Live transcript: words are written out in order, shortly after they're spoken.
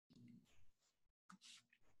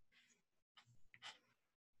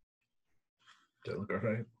Did I look all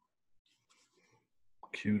right?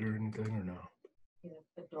 Cute or anything or no? Yeah,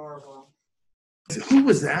 adorable. Who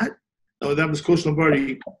was that? Oh, that was Coach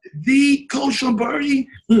Lombardi. The Coach Lombardi?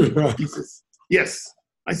 He says, yes.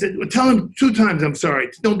 I said, well, tell him 2 times I'm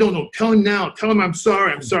sorry. No. Tell him now. Tell him I'm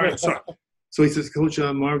sorry. I'm sorry. So he says, Coach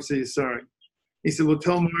Marv said he's sorry. He said, well,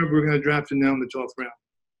 tell Marv we're going to draft him now in the 12th round.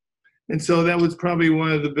 And so that was probably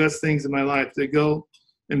one of the best things in my life, to go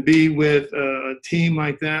and be with a team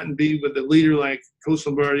like that and be with a leader like Coach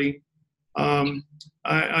Lombardi.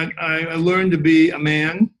 I learned to be a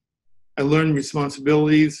man. I learned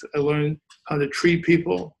responsibilities. I learned how to treat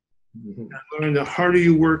people. I learned the harder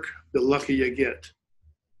you work, the luckier you get.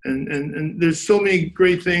 And there's so many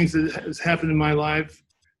great things that has happened in my life.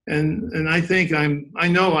 And I think I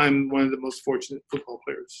know I'm one of the most fortunate football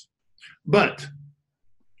players. But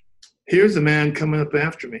here's a man coming up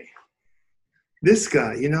after me. This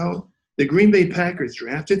guy, the Green Bay Packers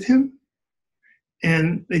drafted him,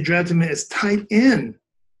 and they drafted him as tight end.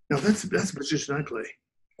 Now that's a position I play.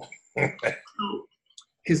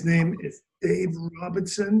 His name is Dave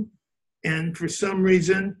Robinson, and for some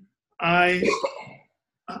reason, I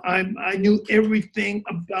knew everything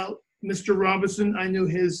about Mr. Robinson. I knew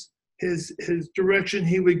his direction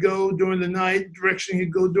he would go during the night, direction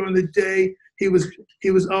he'd go during the day. He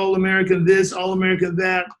was All-American this, All-American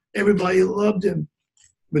that. Everybody loved him,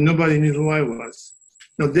 but nobody knew who I was.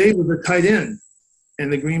 Now, Dave was a tight end,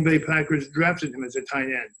 and the Green Bay Packers drafted him as a tight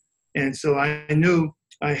end. And so I knew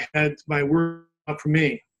I had my work out for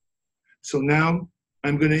me. So now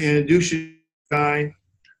I'm going to introduce you to a guy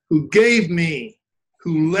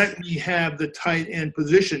who let me have the tight end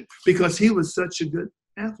position because he was such a good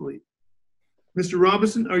athlete. Mr.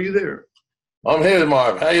 Robinson, are you there? I'm here,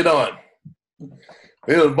 Marv. How you doing?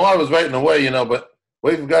 Marv was right in the way, but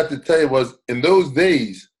what he forgot to tell you was in those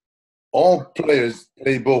days, all players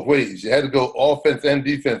played both ways. You had to go offense and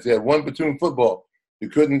defense. You had one platoon football. You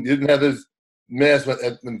didn't have this mess when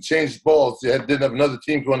you changed balls. You didn't have another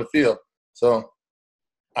team on the field. So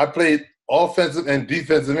I played offensive and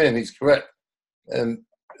defensive end. He's correct. And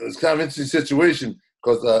it was kind of an interesting situation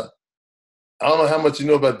because I don't know how much you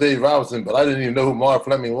know about Dave Robinson, but I didn't even know who Marv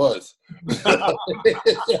Fleming was.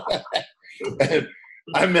 And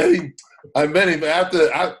I met him after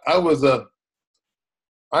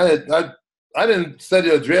I didn't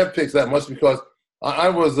study our draft picks that much because I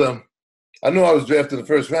knew I was drafted in the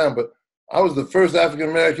first round, but I was the first African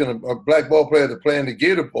American or black ball player to play in the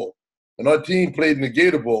Gator Bowl, and our team played in the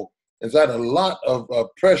Gator Bowl. And so I had a lot of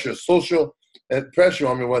pressure, social and pressure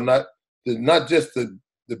on me, and whatnot, not just to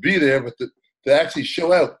be there, but to actually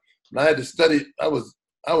show out. And I had to study. I was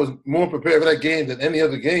more prepared for that game than any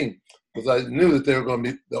other game because I knew that they were going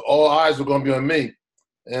to be all eyes were going to be on me.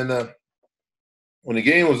 And when the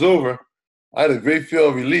game was over, I had a great feel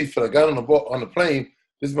of relief. And I got on the plane.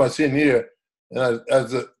 This is my senior year, and I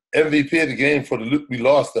was the MVP of the game we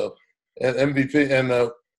lost though, and MVP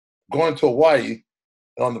and going to Hawaii.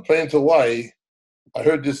 And on the plane to Hawaii, I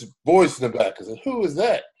heard this voice in the back. I said, "Who is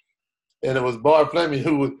that?" And it was Marv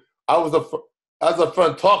Fleming, I was up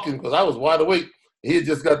front talking because I was wide awake. He had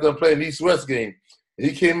just got done playing the East-West game. And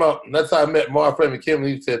he came up, and that's how I met Marv Fleming. He came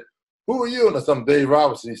and he said, "Who are you?" And I said, "I'm Dave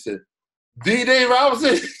Robinson." He said, Dave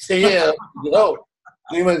Robinson?" He said, "Yeah." No.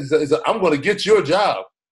 He said, "I'm going to get your job."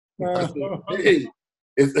 I said, "Hey,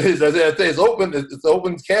 it's open. It's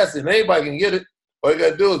open casting. Anybody can get it. All you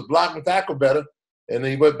got to do is block and tackle better." And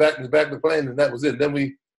then he went back in the back of the plane, and that was it. Then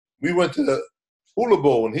we went to the Hula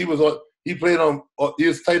Bowl, and he was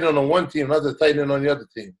tight end on one team, and I was a tight end on the other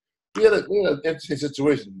team. We had an interesting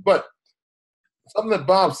situation. But something that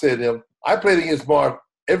Bob said to him, I played against Marv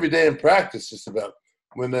every day in practice just about.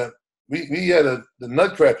 When we had the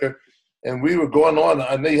Nutcracker, and we were going on,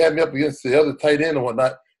 and they had me up against the other tight end and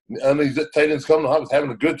whatnot. And these tight ends coming, I was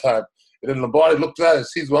having a good time. And then Lombardi looked at it and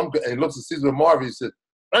sees what and looks and sees what Marv. He said,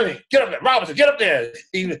 "Hey, get up there, Robinson, get up there."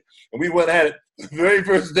 And we went at it the very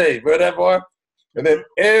first day. Remember that, Marv? And then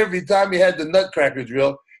every time he had the Nutcracker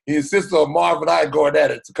drill, he insisted on Marv and I going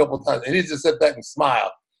at it a couple of times. And he just sat back and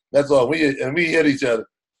smiled. That's all. We hit each other.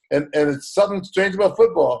 And it's something strange about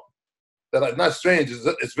football that not strange.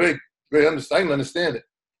 It's very, very I can understand it.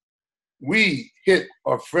 We hit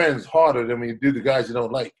our friends harder than we do the guys you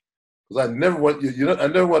don't like. Because I never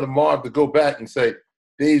wanted Marv to go back and say,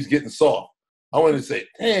 "Dave's getting soft." I wanted to say,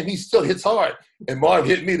 "Damn, he still hits hard." And Marv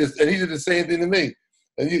hit me, and he did the same thing to me.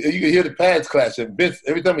 And you could hear the pads clash. And Vince,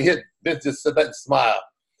 every time he hit, Vince just sat back and smiled.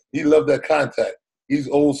 He loved that contact. He's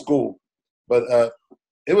old school. But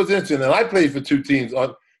it was interesting. And I played for two teams.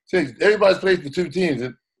 Everybody's played for two teams.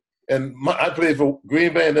 And I played for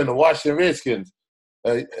Green Bay and then the Washington Redskins.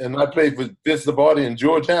 and I played for Vince Lombardi and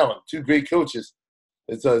George Allen, two great coaches.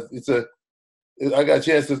 I got a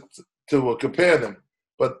chance to compare them.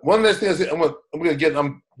 But one last thing I say,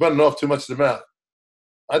 I'm running off too much to the mouth.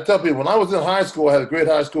 I tell people, when I was in high school, I had a great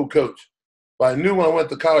high school coach. But I knew when I went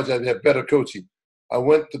to college, I'd have better coaching. I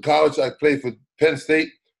went to college, I played for Penn State,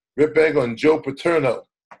 Rip Bagel, and Joe Paterno.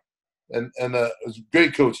 And it was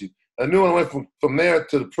great coaching. I knew when I went from there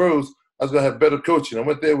to the pros, I was going to have better coaching. I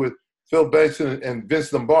went there with Phil Bankston and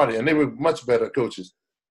Vince Lombardi, and they were much better coaches.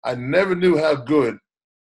 I never knew how good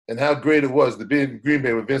and how great it was to be in Green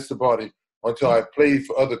Bay with Vince Lombardi until I played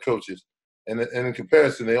for other coaches. And in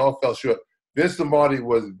comparison, they all fell short. Vince Lombardi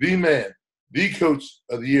was the man, the coach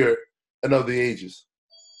of the year and of the ages.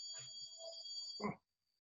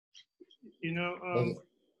 You know,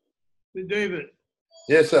 David.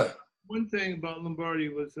 Yes, sir. One thing about Lombardi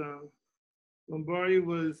was a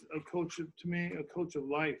coach a coach of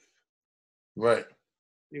life. Right.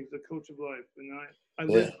 He was a coach of life, and I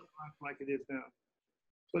live life like it is now.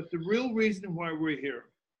 But the real reason why we're here,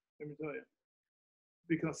 let me tell you,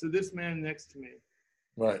 because of this man next to me.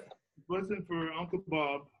 Right. If it wasn't for Uncle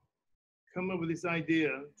Bob coming up with this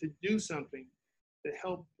idea to do something to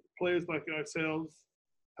help players like ourselves,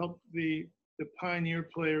 help the pioneer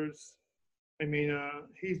players. I mean,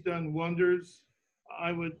 he's done wonders.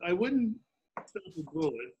 I wouldn't stop a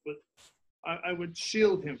bullet, but I would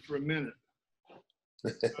shield him for a minute.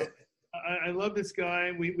 I love this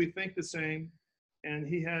guy. We think the same, and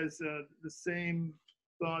he has the same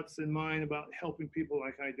thoughts in mind about helping people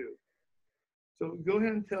like I do. So go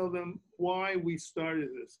ahead and tell them why we started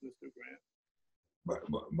this, Mr. Grant.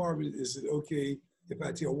 Marv, is it okay if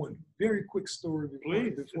I tell one very quick story before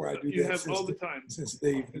I do that? You have all the time. Since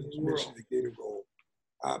Dave mentioned the Gator Bowl.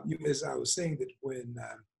 As I was saying that when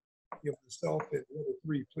myself and the other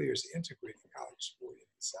three players integrated college sport in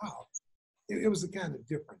the South, it was a kind of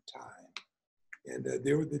different time. And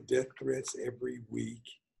there were the death threats every week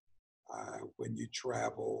when you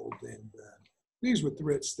traveled. And these were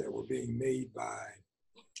threats that were being made by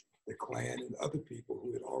the Klan and other people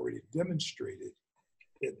who had already demonstrated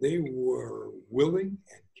that they were willing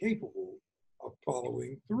and capable of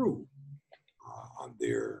following through on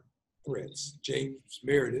their threats. James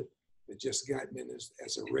Meredith had just gotten in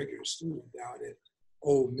as a regular student down at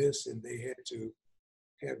Ole Miss, and they had to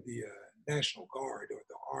have the National Guard or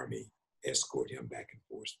the Army escort him back and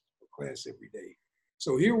forth for class every day.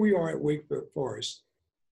 So here we are at Wake Forest,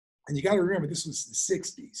 and you got to remember this was the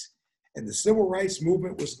 60s, and the civil rights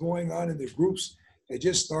movement was going on, and the groups had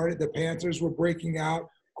just started. The Panthers were breaking out,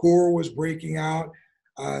 CORE was breaking out,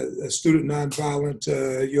 the Student Nonviolent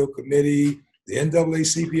Committee, the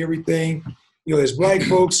NAACP, everything. As Black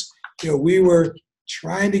folks, we were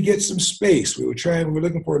trying to get some space. We were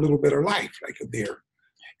looking for a little better life, like there.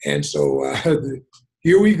 And so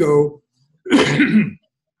here we go.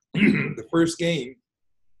 The first game,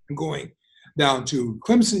 I'm going down to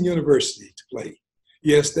Clemson University to play.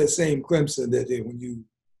 Yes, that same Clemson that when you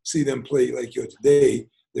see them play like today,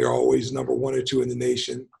 they're always number 1 or 2 in the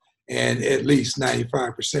nation, and at least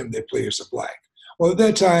 95% of their players are Black. Well, at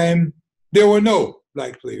that time, there were no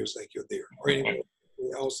Black players like there or anywhere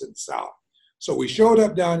else in the South. So we showed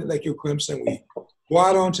up down at Clemson. We go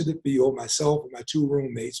out onto the field, myself and my 2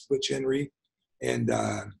 roommates, Butch Henry and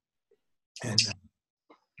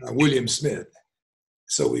William Smith.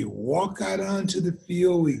 So we walk out onto the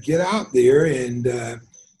field, we get out there, and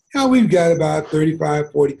we've got about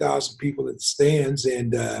 35, 40,000 people in the stands,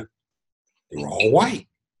 and they were all white,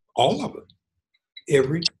 all of them,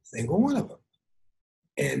 every single one of them.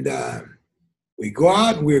 And we go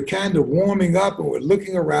out, and we're kind of warming up, and we're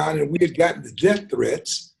looking around, and we had gotten the death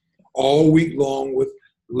threats all week long with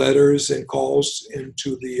letters and calls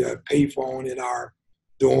into the payphone in our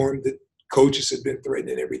dorm that coaches had been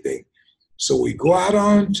threatening everything. So we go out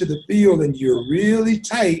onto the field, and you're really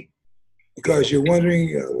tight because you're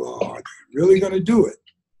wondering, are they really going to do it?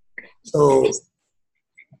 So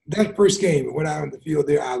that first game, I went out on the field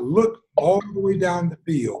there. I looked all the way down the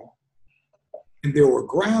field, and there were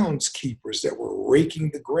groundskeepers that were raking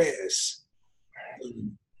the grass,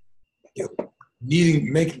 and,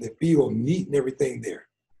 making the field neat and everything there.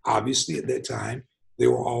 Obviously, at that time, they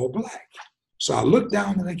were all Black. So I looked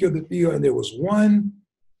down the field, and there was one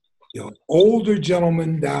older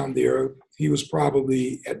gentleman down there. He was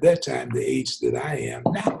probably, at that time, the age that I am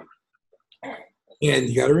now. And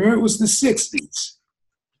you got to remember, it was the 60s.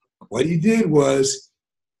 What he did was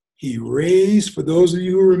he raised, for those of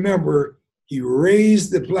you who remember, he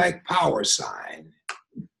raised the Black Power sign,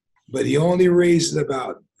 but he only raised it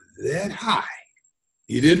about that high.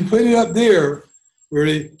 He didn't put it up there,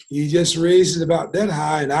 really, he just raised it about that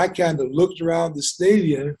high, and I kind of looked around the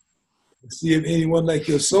stadium to see if anyone like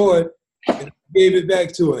you saw it, and gave it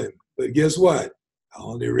back to him. But guess what? I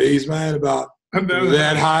only raised mine about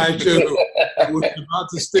that high too. I was about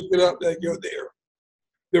to stick it up like you're there.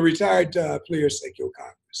 The retired players thank you,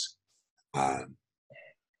 Congress.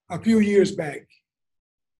 A few years back,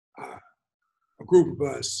 a group of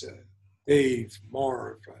us, Dave,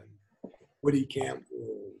 Marv, Woody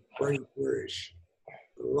Campbell, Bernie Parrish,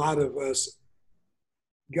 a lot of us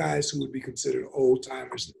guys who would be considered old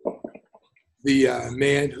timers. The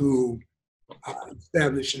man who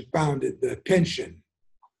established and founded the pension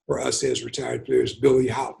for us as retired players, Billy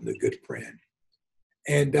Houghton, a good friend.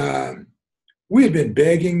 And we had been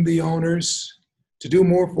begging the owners to do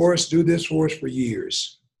more for us, do this for us for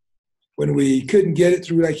years. When we couldn't get it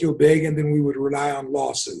through like you're begging, then we would rely on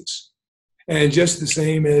lawsuits. And just the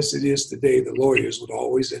same as it is today, the lawyers would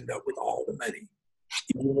always end up with all the money.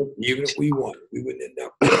 Even if we won, we wouldn't end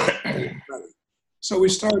up with all the money. So we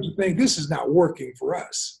started to think, this is not working for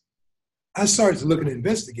us. I started to look and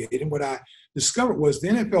investigate, and what I discovered was the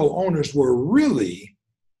NFL owners were really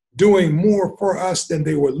doing more for us than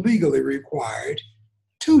they were legally required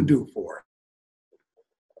to do for us.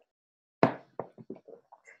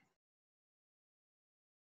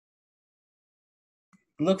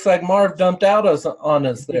 Looks like Marv dumped out on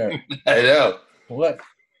us there. I know.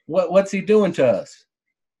 What's he doing to us,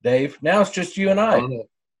 Dave? Now it's just you and I.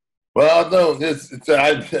 Well, no,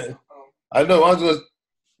 I know. I was going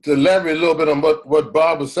to elaborate a little bit on what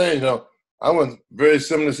Bob was saying. You know, I went very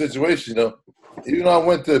similar situation. You know, even though I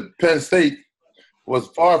went to Penn State, was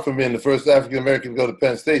far from being the first African American to go to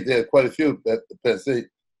Penn State. They had quite a few at Penn State,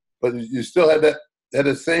 but you still had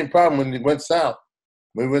the same problem when you went south.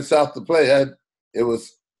 When we went south to play, it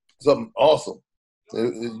was something awesome.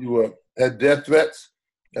 You had death threats.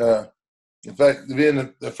 In fact,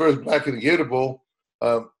 being the first black in the Gator Bowl,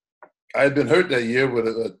 I had been hurt that year with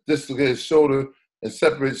a dislocated shoulder and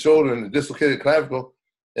separated shoulder and a dislocated clavicle.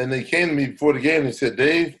 And they came to me before the game and said,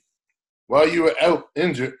 Dave, while you were out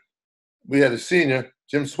injured, we had a senior,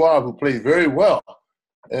 Jim Swab, who played very well.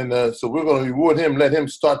 And so we're going to reward him, let him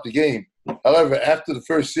start the game. However, after the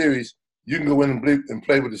first series, you can go in and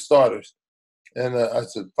play with the starters. And I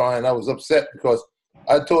said, fine. I was upset because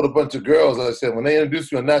I told a bunch of girls, I said, when they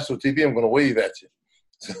introduce you on national TV, I'm going to wave at you.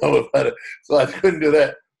 So I couldn't do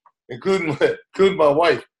that, including my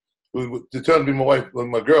wife, who turned to be my wife,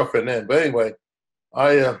 my girlfriend then. But anyway,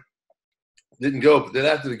 I didn't go. But then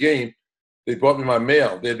after the game, they brought me my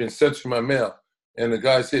mail. They had been sent for my mail. And the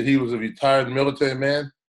guy said he was a retired military man,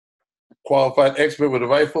 qualified expert with a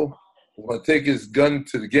rifle, was going to take his gun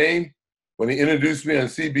to the game. When he introduced me on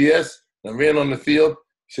CBS, I ran on the field.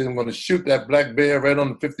 He said, I'm going to shoot that black bear right on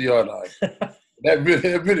the 50-yard line.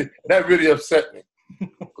 That really upset me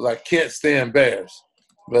because I can't stand bears.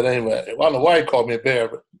 But anyway, I don't know why he called me a bear,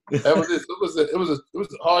 but that was it. It was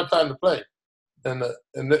a hard time to play. And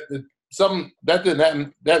something that didn't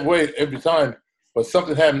happen that way every time, but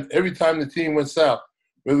something happened every time the team went south.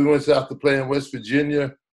 Whether we went south to play in West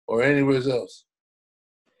Virginia or anywhere else.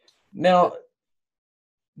 Now,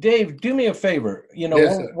 Dave, do me a favor. You know,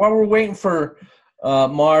 yes, while we're waiting for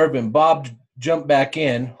Marv and Bob to jump back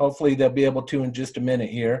in, hopefully they'll be able to in just a minute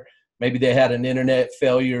here. Maybe they had an internet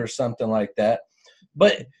failure or something like that.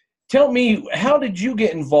 But tell me, how did you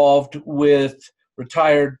get involved with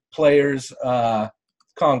Retired Players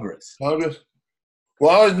Congress? Congress?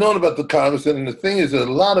 Well, I always known about the Congress, and the thing is, there's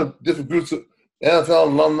a lot of different groups of NFL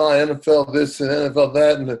alumni, NFL this and NFL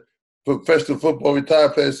that, and the Professional Football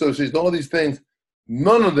Retired Players Association, all these things.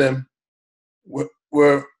 None of them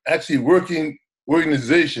were actually working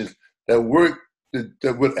organizations that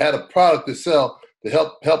would add a product to sell to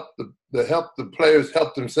help the players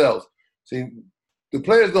help themselves. See, the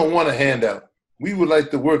players don't want a handout. We would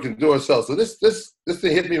like to work and do ourselves. So this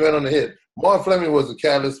thing hit me right on the head. Marv Fleming was the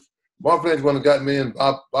catalyst. Marv Fleming's one that got me and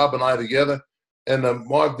Bob and I together, and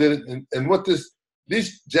Marv did it. And what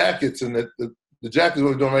these jackets and the jackets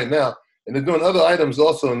we're doing right now, and they're doing other items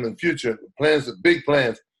also in the future, plans, big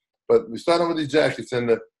plans. But we started with these jackets, and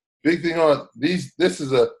the big thing on these, this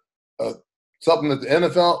is something that the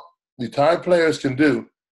NFL retired players can do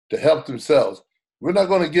to help themselves. We're not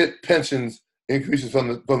going to get pensions increases from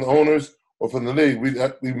the owners or from the league.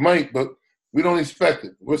 We might, but we don't expect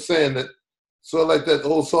it. We're saying that, sort of like that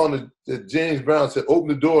old song that James Brown said, "Open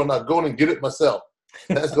the door and I'll go and get it myself."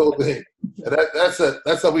 That's the whole thing. And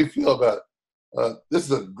that's how we feel about it. This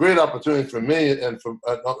is a great opportunity for me, and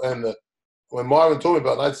when Marvin told me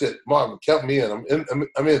about it, I said, "Marvin, count me in. I'm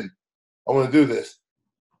in. I want to do this."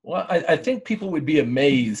 Well, I think people would be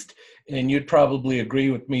amazed, and you'd probably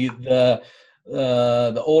agree with me.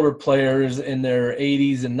 the older players in their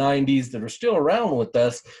 80s and 90s that are still around with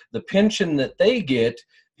us, the pension that they get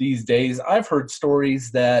these days, I've heard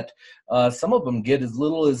stories that some of them get as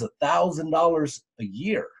little as $1,000 a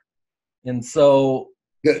year. And so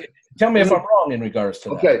tell me if I'm wrong in regards to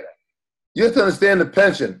that. Okay. You have to understand the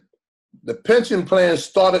pension. The pension plan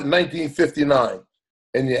started in 1959,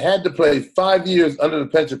 and you had to play 5 years under the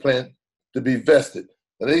pension plan to be vested.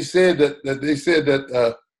 And they said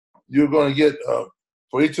that you're going to get,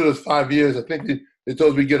 for each of those 5 years, I think they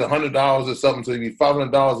told us we get $100 or something, so you get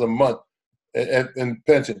 $500 a month in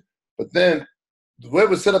pension. But then the way it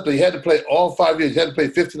was set up, that you had to play all 5 years. You had to play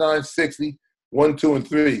 59, 60, 1, 2, and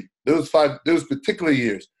 3. Those particular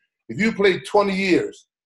years. If you played 20 years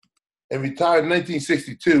and retired in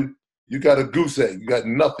 1962, you got a goose egg. You got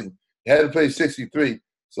nothing. You had to play 63.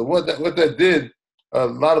 So what that did, a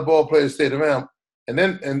lot of ball players stayed around, and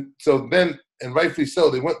rightfully so,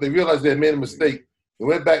 they realized they had made a mistake. They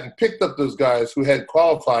went back and picked up those guys who had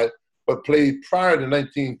qualified but played prior to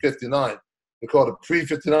 1959. They called it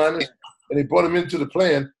pre-59ers, and they brought them into the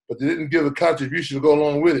plan, but they didn't give a contribution to go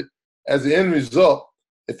along with it. As the end result,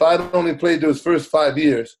 if I'd only played those first 5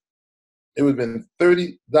 years, it would have been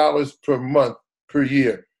 $30 per month per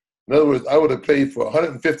year. In other words, I would have paid for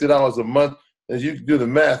 $150 a month. As you can do the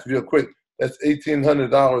math real quick, that's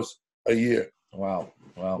 $1,800 a year. Wow.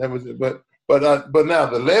 That was it. But now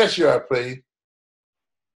the last year I played,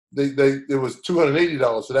 there was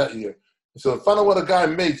 $280 for that year. So to find out what a guy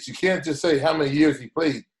makes, you can't just say how many years he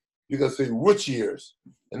played. You got to say which years,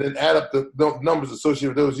 and then add up the numbers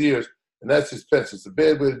associated with those years, and that's his pension. It's a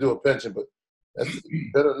bad way to do a pension, but that's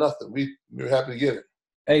better than nothing. We're happy to get it.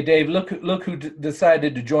 Hey, Dave, look who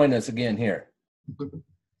decided to join us again here.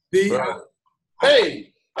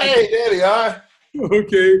 Hey, there they are.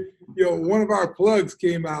 Okay, one of our plugs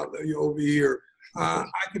came out over here. I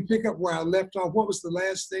can pick up where I left off. What was the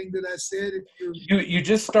last thing that I said? You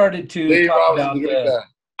just started to Dave talk Robinson,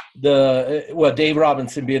 about Dave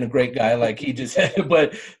Robinson being a great guy, like he just said,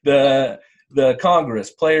 but the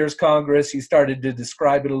Congress, Players Congress, he started to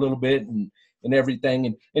describe it a little bit and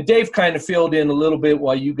everything. And Dave kind of filled in a little bit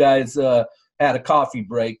while you guys had a coffee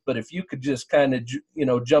break. But if you could just kind of,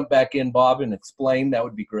 jump back in, Bob, and explain, that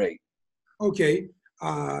would be great. Okay.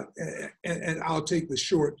 And I'll take the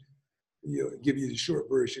short, give you the short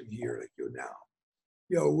version here, now.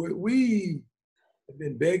 We have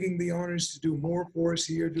been begging the owners to do more for us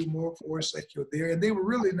here, do more for us there. And they were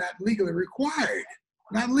really not legally required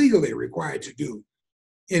to do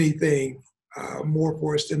anything more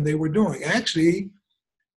for us than they were doing. Actually,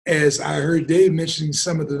 as I heard Dave mentioning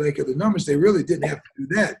some of the numbers, they really didn't have to do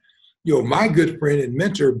that. My good friend and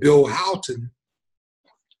mentor, Bill Houghton,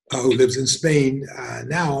 who lives in Spain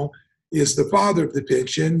now, is the father of the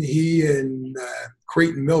pension. He and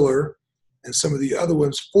Creighton Miller and some of the other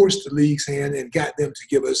ones forced the league's hand and got them to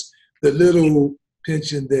give us the little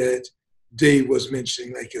pension that Dave was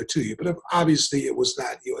mentioning to you. But obviously it was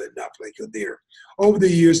not enough there. Over the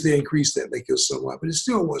years they increased that somewhat, but it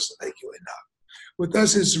still wasn't enough. With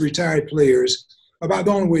us as retired players, about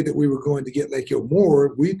the only way that we were going to get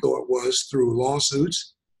more, we thought, was through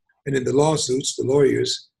lawsuits. And in the lawsuits, the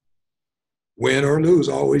lawyers, win or lose,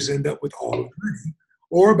 always end up with all of the money,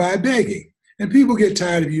 or by begging. And people get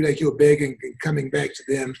tired of you begging and coming back to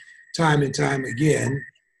them time and time again.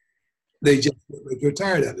 They just you're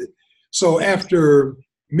tired of it. So after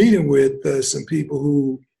meeting with some people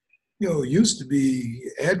who used to be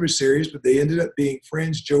adversaries, but they ended up being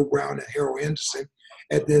friends, Joe Brown and Harold Anderson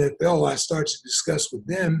at the NFL, I started to discuss with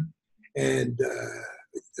them and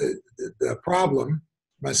the problem,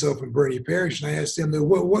 myself and Bernie Parrish, and I asked them,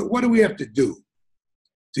 what do we have to do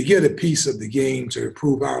to get a piece of the game to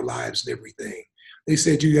improve our lives and everything? They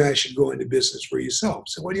said, you guys should go into business for yourself.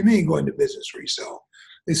 So what do you mean go into business for yourself?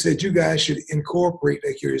 They said, you guys should incorporate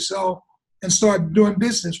yourself and start doing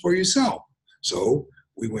business for yourself. So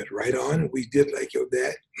we went right on and we did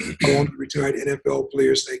that. On the retired NFL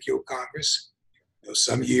players Congress.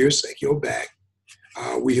 Some years back.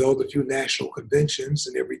 We held a few national conventions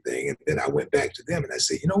and everything. And then I went back to them and I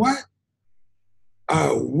said, you know what?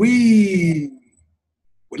 We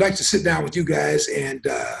would like to sit down with you guys and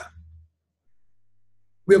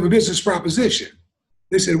we have a business proposition.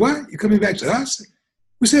 They said, what? You coming back to us?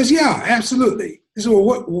 We says, yeah, absolutely. They said,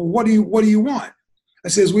 well, what do you want? I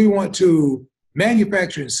says, we want to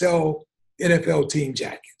manufacture and sell NFL team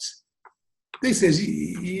jackets. They says,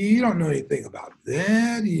 you don't know anything about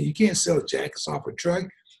that. You can't sell jackets off a truck,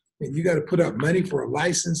 and you got to put up money for a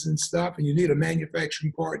license and stuff, and you need a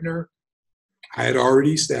manufacturing partner. I had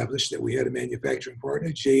already established that we had a manufacturing partner,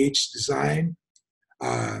 JH Design,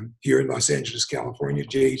 here in Los Angeles, California,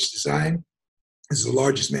 JH Design. is the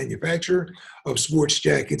largest manufacturer of sports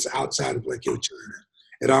jackets outside of China.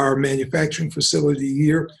 At our manufacturing facility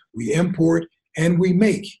here, we import and we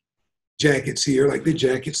make jackets here, like the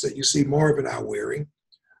jackets that you see Marv and I wearing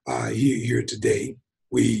here today.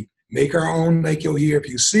 We make our own here. If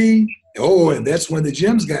you see, and that's when the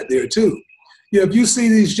gyms got there too. If you see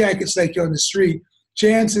these jackets on the street,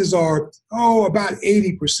 chances are, about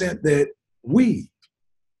 80% that we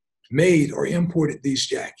made or imported these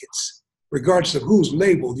jackets, regardless of whose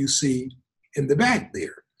label you see in the back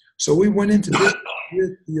there. So we went into this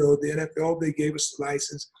with the NFL. They gave us the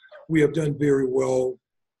license. We have done very well,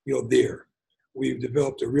 there. We've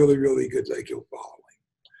developed a really, really good following.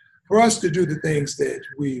 For us to do the things that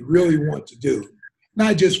we really want to do,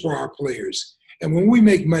 not just for our players. And when we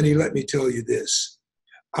make money, let me tell you this.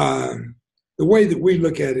 The way that we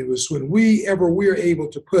look at it was when we're able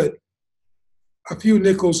to put a few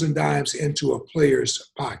nickels and dimes into a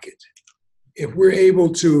player's pocket, if we're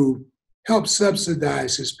able to help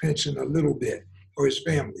subsidize his pension a little bit or his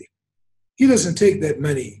family, he doesn't take that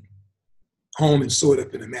money home and sew it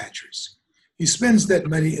up in a mattress. He spends that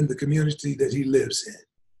money in the community that he lives in.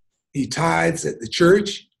 He tithes at the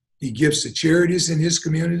church. He gives to charities in his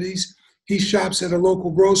communities. He shops at a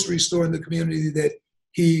local grocery store in the community that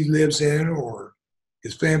he lives in or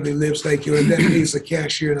his family lives and that pays a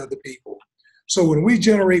cashier and other people. So when we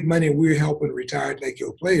generate money, we're helping retired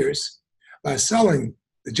players by selling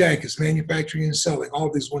the jackets, manufacturing and selling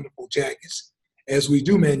all these wonderful jackets, as we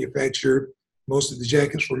do manufacture most of the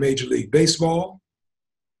jackets for Major League Baseball,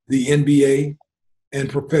 the NBA, and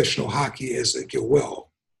professional hockey as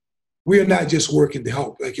well. We are not just working to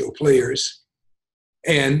help players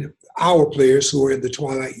and our players who are in the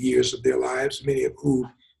twilight years of their lives, many of who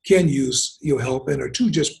can use help and are too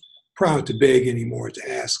just proud to beg anymore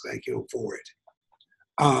to ask for it.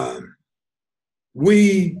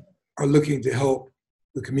 We are looking to help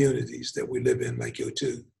the communities that we live in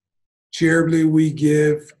too. Charitably, we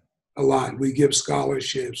give a lot. We give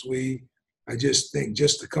scholarships. I just think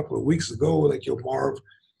just a couple of weeks ago, Marv,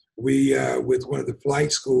 we, with one of the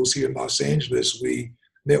flight schools here in Los Angeles, we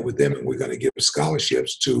met with them and we're going to give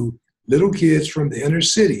scholarships to little kids from the inner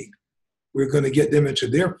city. We're going to get them into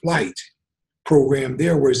their flight program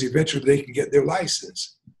there, whereas eventually they can get their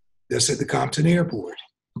license. That's at the Compton Airport.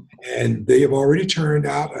 And they have already turned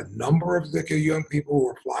out a number of young people who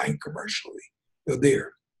are flying commercially. They're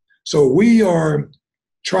there. So we are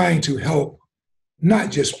trying to help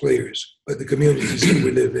not just players, but the communities that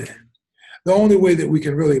we live in. The only way that we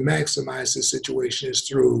can really maximize this situation is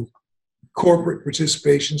through corporate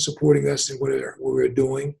participation, supporting us in whatever we're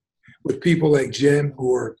doing, with people like Jim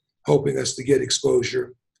who are helping us to get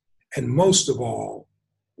exposure, and most of all,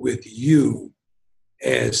 with you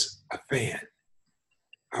as a fan.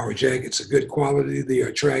 Our jackets are good quality. They are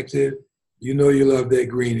attractive. You love that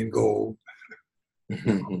green and gold. Let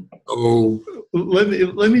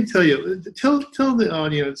me tell you. Tell the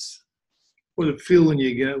audience what a feeling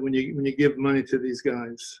you get when you give money to these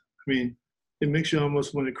guys. I mean, it makes you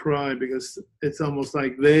almost want to cry because it's almost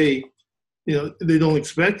like they don't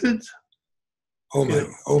expect it.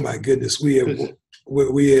 Oh my goodness! We have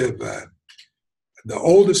the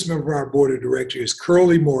oldest member of our board of directors,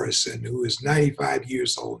 Curly Morrison, who is 95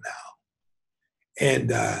 years old now.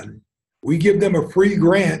 And we give them a free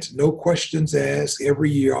grant, no questions asked,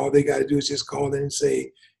 every year. All they got to do is just call in and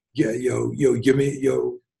say, give me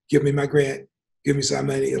my grant, give me some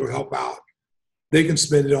money, it'll help out. They can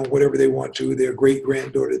spend it on whatever they want to. Their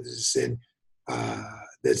great-granddaughter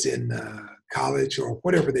that's in college or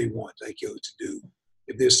whatever they want to do.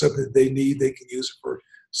 If there's something that they need, they can use it for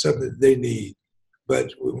something that they need.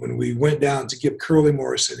 But when we went down to give Curly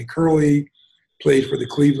Morrison, and Curly played for the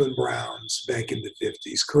Cleveland Browns back in the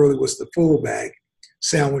 50s. Curly was the fullback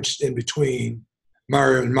sandwiched in between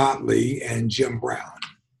Marion Motley and Jim Brown.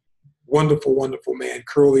 Wonderful, wonderful man.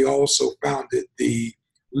 Curly also founded the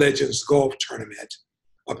Legends Golf Tournament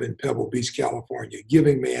up in Pebble Beach, California,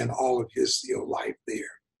 giving man all of his life there.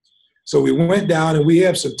 So we went down, and we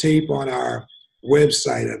have some tape on our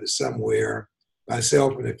website of it somewhere.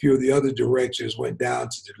 Myself and a few of the other directors went down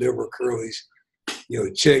to deliver Curly's,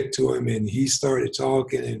 check to him, and he started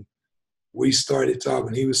talking, and we started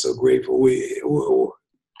talking. He was so grateful. We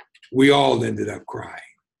all ended up crying.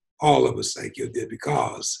 All of us did,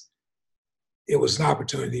 because it was an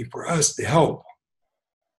opportunity for us to help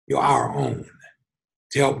our own,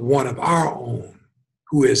 to help one of our own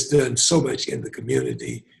who has done so much in the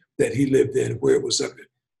community that he lived in, where it was up in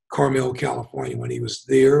Carmel, California when he was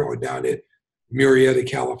there, or down at Murrieta,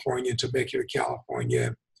 California, Temecula,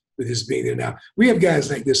 California, with his being there now. We have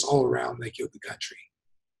guys like this all around the country.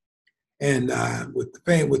 And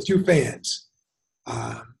with you fans,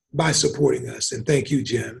 by supporting us. And thank you,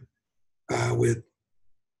 Jim. With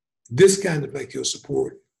this kind of like your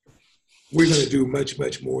support, we're going to do much,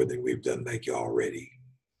 much more than we've done like you already.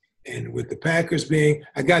 And with the Packers being,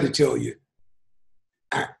 I got to tell you,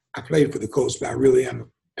 I played for the Colts, but I really am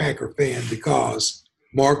a Packer fan because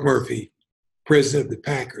Mark Murphy, president of the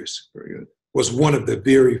Packers, was one of the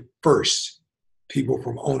very first people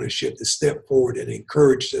from ownership to step forward and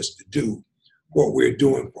encouraged us to do what we're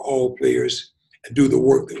doing for all players and do the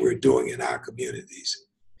work that we're doing in our communities.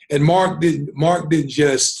 And Mark didn't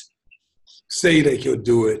just say that he'll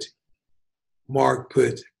do it. Mark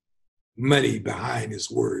put money behind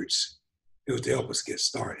his words, to help us get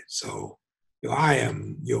started. So, I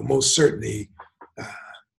am, most certainly,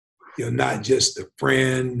 not just a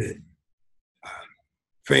friend and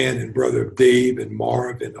fan and brother of Dave and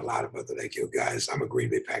Marv and a lot of other guys. I'm a Green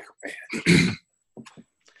Bay Packer fan.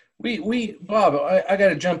 Bob, I got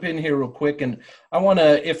to jump in here real quick, and I want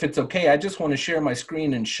to, if it's okay, I just want to share my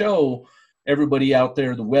screen and show everybody out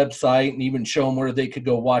there the website and even show them where they could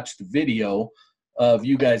go watch the video of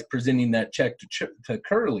you guys presenting that check to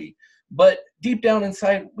Curly. But deep down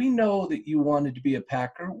inside, we know that you wanted to be a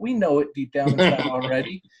Packer. We know it deep down inside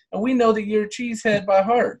already, and we know that you're a cheesehead by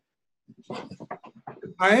heart.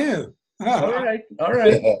 I am. All right.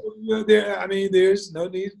 There's no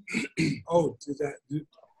need. Oh, does that?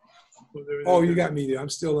 Oh, you got me there. I'm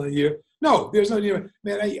still on here. No, there's no need.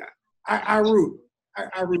 Man, I root.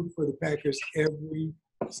 I root for the Packers every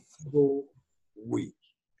single week.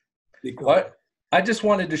 What? I just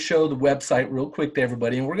wanted to show the website real quick to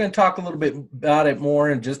everybody, and we're going to talk a little bit about it more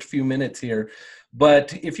in just a few minutes here.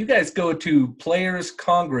 But if you guys go to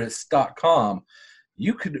playerscongress.com,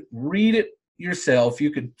 you could read it yourself.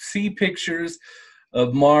 You could see pictures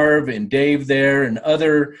of Marv and Dave there and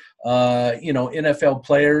other, NFL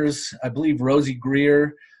players. I believe Rosie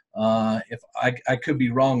Greer. If I could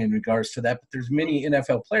be wrong in regards to that, but there's many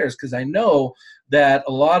NFL players because I know that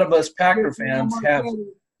a lot of us Packer fans have.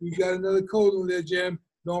 You got another code on there, Jim.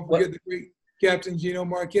 Don't forget the great Captain Gino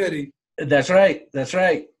Marchetti. That's right.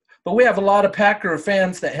 But we have a lot of Packer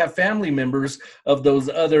fans that have family members of those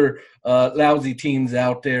other lousy teams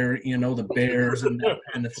out there, the Bears and that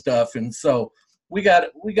kind of stuff. And so we got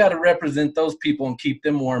to represent those people and keep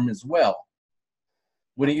them warm as well.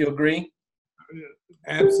 Wouldn't you agree?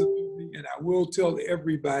 Absolutely. And I will tell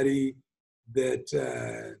everybody that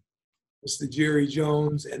Mr. Jerry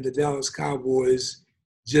Jones and the Dallas Cowboys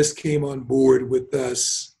just came on board with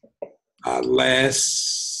us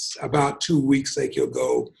about 2 weeks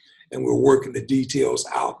ago, and we're working the details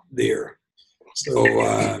out there. So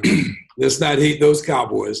let's not hate those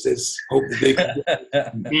Cowboys. Let's hope that they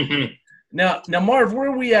can. Now, Marv,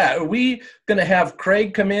 where are we at? Are we going to have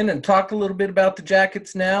Craig come in and talk a little bit about the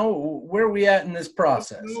Jackets now? Where are we at in this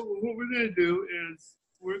process? So what we're going to do is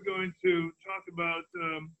we're going to talk about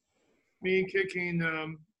me kicking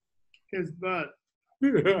his butt.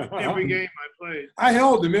 Every game I played. I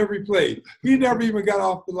held him every play. He never even got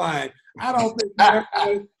off the line. I don't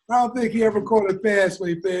think he ever caught a pass when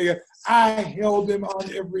he played. I held him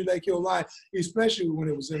on every line, especially when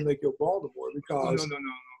it was in Baltimore, because no.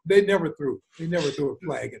 They never threw a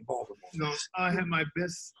flag in Baltimore. No, I had my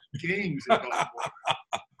best games in Baltimore.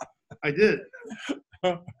 I did.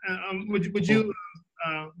 Would you,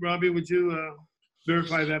 Robbie? Would you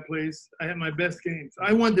verify that, please? I had my best games.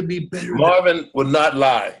 I wanted to be better. Marvin would not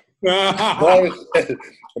lie. Marvin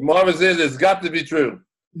says it's got to be true.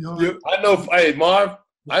 I know. Hey, Marv,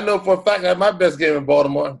 I know for a fact I had my best game in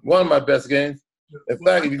Baltimore. One of my best games. In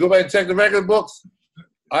fact, if you go back and check the record books,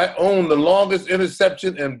 I own the longest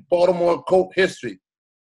interception in Baltimore Colt history.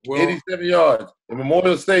 87 yards in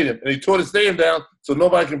Memorial Stadium. And he tore the stadium down so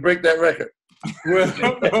nobody can break that record. Well,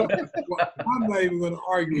 I'm not even going to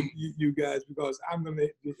argue with you guys because I'm going to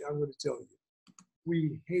tell you,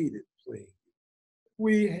 we hated playing.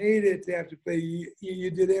 We hated to have to play.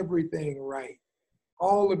 You did everything right.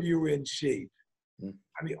 All of you were in shape.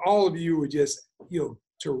 I mean, all of you were just,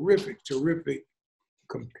 terrific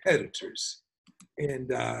competitors.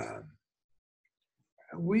 And I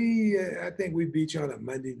think we beat you on a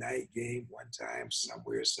Monday night game one time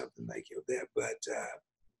somewhere, something like that. But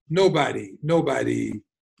nobody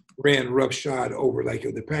ran roughshod over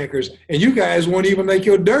the Packers. And you guys weren't even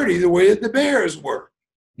dirty the way that the Bears were.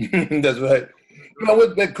 That's right.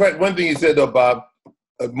 One thing he said, though, Bob,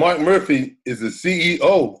 Mark Murphy is the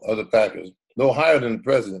CEO of the Packers, no higher than the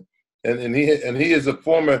president. And he is a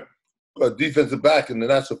former defensive back in the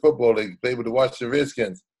National Football League, played with the Washington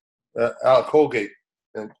Redskins, Al Colgate.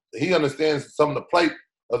 And he understands some of the plight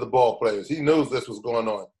of the ball players. He knows that's what's going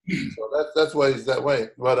on. So that's why he's that way.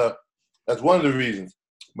 But that's one of the reasons.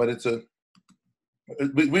 But it's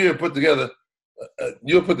we have put together,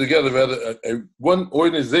 you'll put together rather one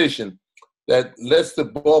organization that lets the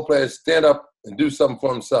ball player stand up and do something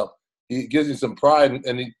for himself. He gives him some pride,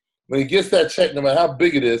 and when he gets that check, no matter how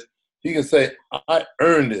big it is, he can say, I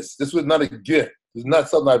earned this. This was not a gift. It's not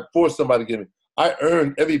something I forced somebody to give me. I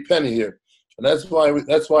earned every penny here. And that's why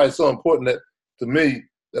it's so important that, to me,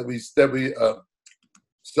 that we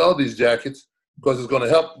sell these jackets, because it's going to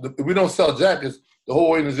help. If we don't sell jackets, the whole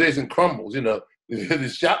organization crumbles, the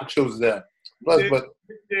shop shows down. Plus,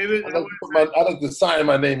 David, I like to sign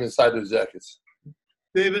my name inside those jackets.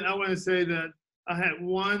 David, I want to say that I had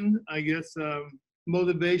one, I guess,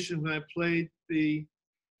 motivation when I played the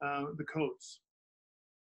Colts.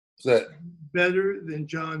 What's that? Better than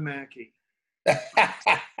John Mackey.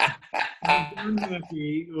 John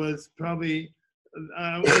Mackey was probably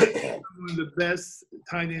one of the best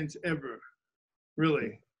tight ends ever.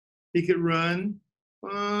 Really, he could run.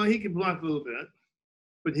 He could block a little bit,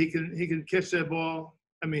 but he can catch that ball.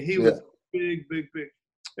 I mean, he was big.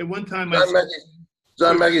 At one time,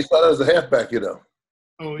 John Mackey started as a halfback,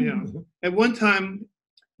 Oh yeah. At one time,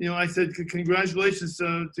 I said, "Congratulations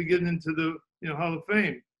to getting into the Hall of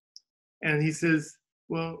Fame," and he says,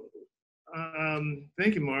 "Well,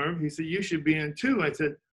 thank you, Marv." He said, "You should be in too." I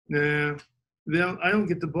said, "Nah, I don't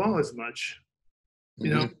get the ball as much,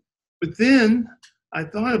 But then I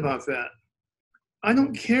thought about that. I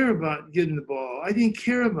don't care about getting the ball. I didn't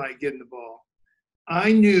care about getting the ball.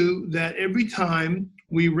 I knew that every time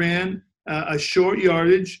we ran a short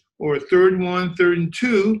yardage or a 3rd and 1, 3rd and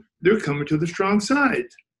 2, they're coming to the strong side.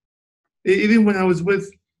 Even when I was with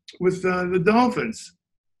the Dolphins,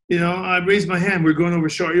 I raised my hand. We're going over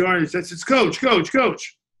short yardage. I said,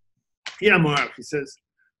 Coach. Yeah, Marv, he says.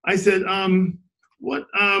 I said,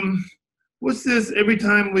 what's this every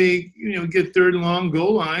time we, get 3rd and long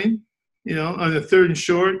goal line, on the 3rd and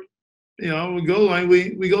short, goal line,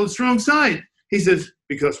 we go the strong side. He says,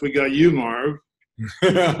 because we got you, Marv.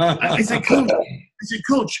 I said,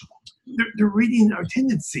 Coach, they're reading our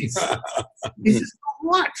tendencies. He says,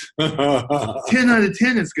 what? 10 out of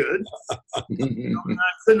 10 is good. I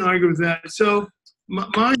couldn't argue with that. So my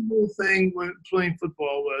whole thing when playing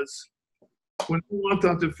football was, when I walked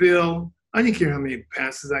off the field, I didn't care how many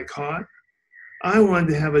passes I caught. I wanted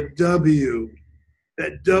to have a W.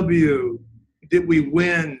 That W, did we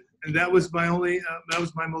win? And that was my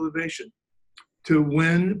motivation. To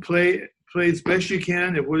win, play as best you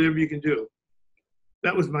can at whatever you can do.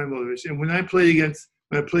 That was my motivation. And when I played against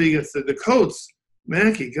the Colts,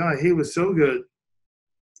 Mackey, God, he was so good.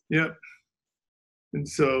 Yep. And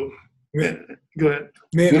so, go ahead.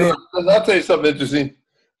 I'll tell you something interesting.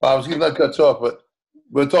 I was going to cut you off, but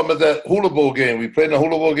we're talking about that Hula Bowl game. We played in the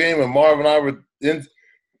Hula Bowl game, and Marv and I were in.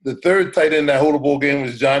 The 3rd tight end in that Hula Bowl game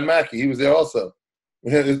was John Mackey. He was there also.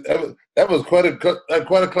 That was quite a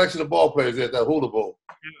collection of ball players at that Hula Bowl.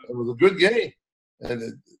 It was a good game, and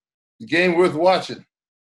a game worth watching.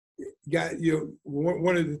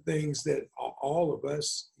 One of the things that all of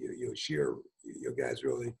us, share, guys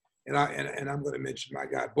really, and I'm going to mention my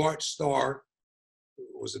guy Bart Starr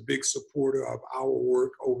was a big supporter of our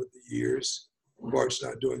work over the years. Bart's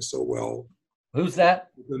not doing so well. Who's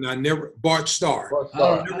that? Bart Starr.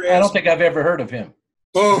 I don't think I've ever heard of him.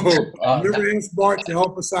 Never asked Bart to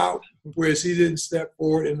help us out, whereas he didn't step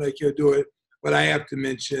forward and he'll do it. But I have to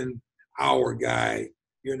mention our guy,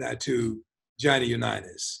 Johnny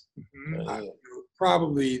Unitas. Mm-hmm.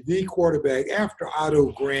 Probably the quarterback after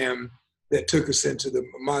Otto Graham that took us into the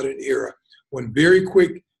modern era. One very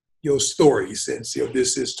quick, story, since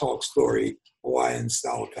this is talk story, Hawaiian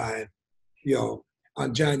style kind,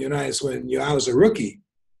 on John Unitas when I was a rookie.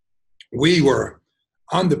 We were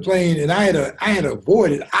on the plane, and I had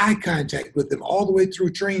avoided eye contact with them all the way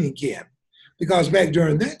through training camp, because back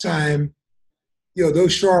during that time,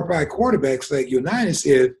 those sharp-eyed quarterbacks like Unitas,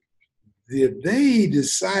 if they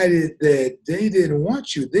decided that they didn't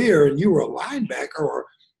want you there and you were a linebacker or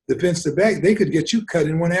defensive back, they could get you cut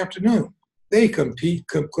in one afternoon. They complete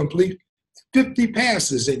 50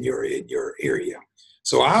 passes in your area.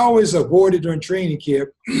 So I always avoided during training camp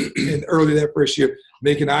and early that first year,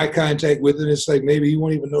 making eye contact with him. It's like maybe he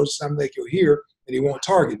won't even notice I'm like you're here and he won't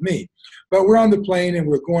target me. But we're on the plane and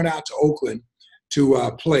we're going out to Oakland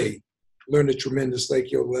to play, learn a tremendous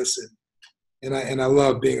lesson. And I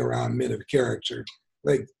love being around men of character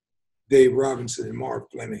like Dave Robinson and Marv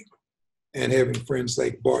Fleming, and having friends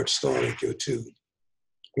like Bart Starr too.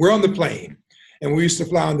 We're on the plane. And we used to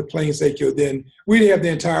fly on the planes then we'd have the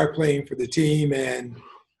entire plane for the team and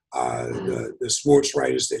the sports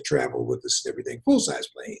writers that travel with us and everything, full-size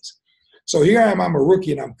planes. So here I am, I'm a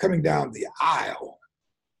rookie, and I'm coming down the aisle.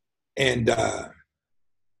 And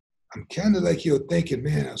I'm kind of like, thinking,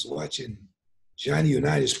 man, I was watching Johnny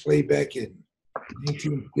Unitas play back in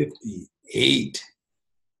 1958,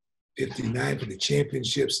 59 for the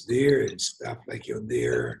championships there and stuff like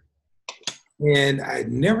there. And I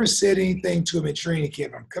never said anything to him in training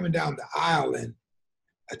camp. I'm coming down the aisle and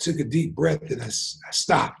I took a deep breath and I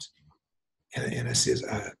stopped. And I says,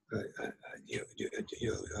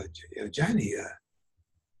 Johnny,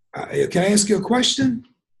 can I ask you a question?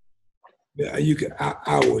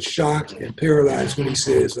 I was shocked and paralyzed when he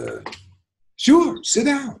says, sure, sit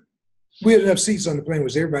down. We had enough seats on the plane,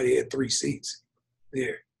 was everybody had 3 seats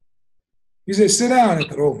there. He said, sit down. I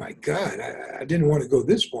thought, oh my God, I didn't want to go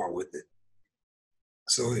this far with it.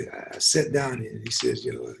 So I sat down and he says,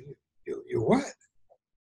 you're what?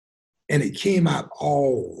 And it came out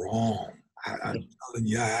all wrong. I'm telling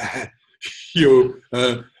you, I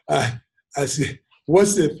said,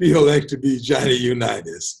 what's it feel like to be Johnny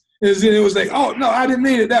Unitas? And it was like, oh, no, I didn't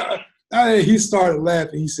mean it. He started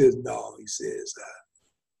laughing. He says, no, he says,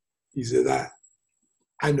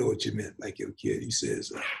 I know what you meant, like your kid. He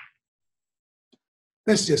says,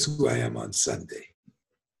 that's just who I am on Sunday.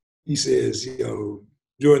 He says,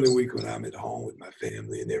 during the week when I'm at home with my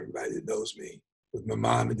family and everybody that knows me, with my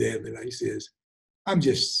mom and dad, he says, I'm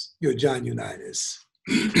just John Unitas.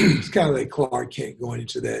 It's kind of like Clark Kent going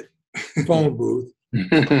into that phone booth.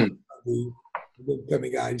 And then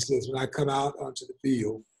coming out, he says, when I come out onto the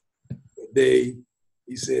field,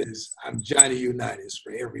 he says, I'm Johnny Unitas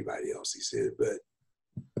for everybody else. He said, but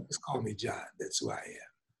just call me John. That's who I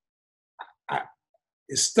am.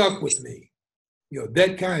 It stuck with me.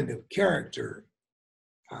 That kind of character,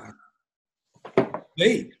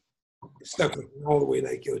 it stuck with me all the way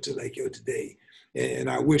to today. And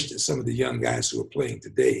I wish that some of the young guys who are playing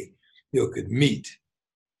today, could meet,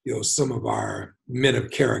 some of our men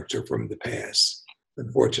of character from the past.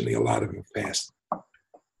 Unfortunately, a lot of them have passed.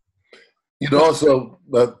 Also,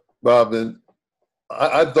 Bob, and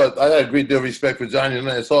I thought I had a great deal of respect for Johnny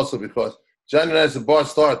Unitas also because Johnny Unitas and Bart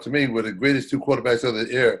Starr, to me, were the greatest 2 quarterbacks of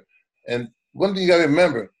the era. And one thing you got to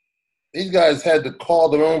remember, these guys had to call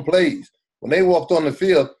their own plays. When they walked on the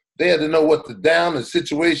field, they had to know what the down, the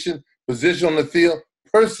situation, position on the field,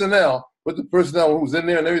 personnel, what the personnel who was in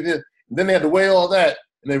there and everything. And then they had to weigh all that,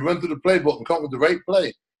 and they run through the playbook and come up with the right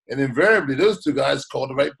play. And invariably, those 2 guys called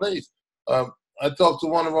the right plays. I talked to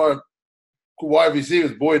one of our wide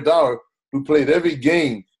receivers, Boyd Dollar, who played every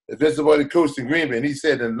game that Vincent coached in Green Bay. And he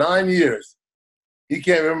said in 9 years, he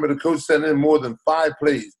can't remember the coach sending in more than 5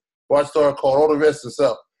 plays. Bart Starr called all the rest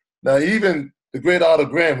himself. Now, even the great Otto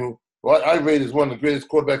Graham, who I rate as one of the greatest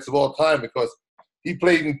quarterbacks of all time because he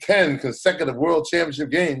played in 10 consecutive World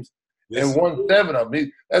Championship games and won 7 of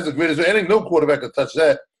them. That's the greatest. I think no quarterback could touch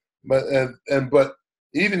that. But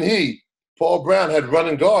even Paul Brown had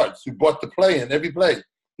running guards who brought the play in every play.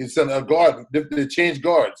 He sent a guard. They changed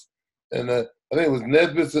guards, and I think it was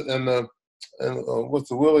Nesbitt and what's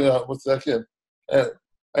the Willie? What's that kid?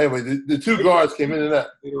 Anyway, the 2 guards came in and out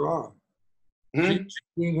later on. Gene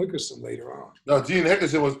Hickerson later on. No, Gene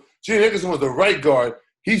Hickerson was the right guard.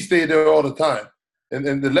 He stayed there all the time,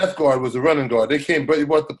 and the left guard was the running guard. They came, but he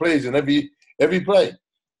brought the plays in every play,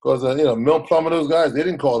 because Milt Plummer, those guys, they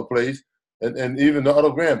didn't call the plays, and even the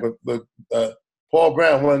Otto Graham, but Paul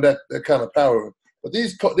Brown wanted that kind of power. But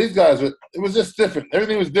these guys it was just different.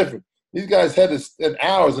 Everything was different. These guys had to spend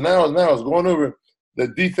hours and hours and hours going over the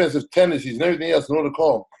defensive tendencies and everything else in order to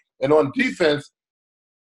call them. And on defense,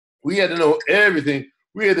 we had to know everything.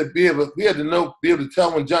 We had to be able to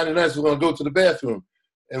tell when Johnny Unitas was going to go to the bathroom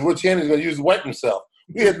and which hand he's going to use to wipe himself.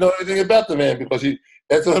 We had to know everything about the man because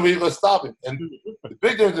that's the only way he was stopping. And the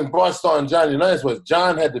big difference in Bart Starr and Johnny Unitas was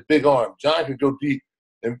John had the big arm. John could go deep,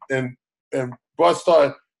 and Bart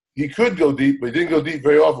Starr, he could go deep, but he didn't go deep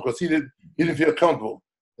very often because he didn't feel comfortable.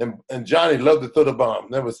 And Johnny loved to throw the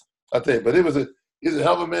bomb. That was, I tell you, but he's a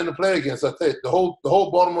hell of a man to play against. I tell you, the whole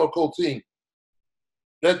Baltimore Colt team.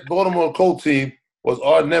 That Baltimore Colt team was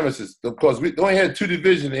our nemesis because we only had 2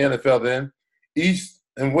 divisions in the NFL then, East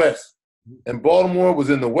and West. And Baltimore was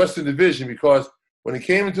in the Western Division because when it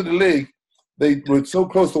came into the league, they were so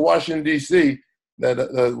close to Washington, D.C., that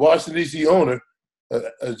the Washington, D.C. owner,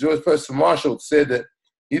 George Preston Marshall, said that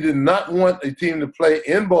he did not want a team to play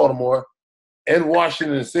in Baltimore and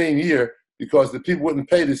Washington the same year because the people wouldn't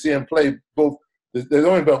pay to see them play both. They're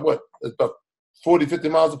only about 40, 50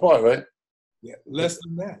 miles apart, right? Yeah, less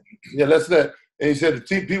than that. Yeah, less than that. And he said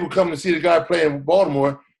the people coming to see the guy play in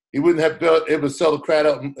Baltimore, he wouldn't have been able to sell the crowd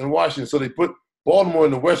out in Washington. So they put Baltimore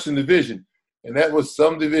in the Western Division. And that was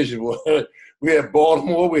some division. We had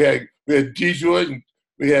Baltimore, we had Detroit, and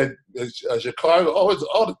we had Chicago.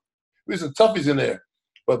 We had some toughies in there.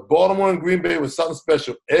 but Baltimore and Green Bay was something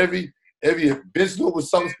special. Every Vince knew it was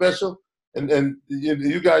something special, and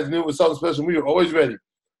you guys knew it was something special. We were always ready.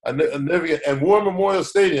 I never get. And War Memorial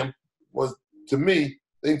Stadium was, to me,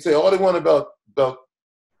 they can say all they want about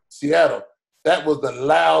Seattle. That was the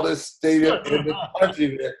loudest stadium in the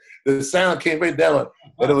country. Man. The sound came right down,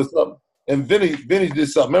 and it was something. And Vinny did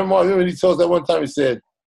something. Remember Marv, when he told us that one time, he said,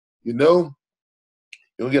 you'll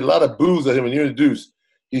get a lot of boos at him when you're introduced.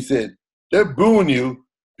 He said, they're booing you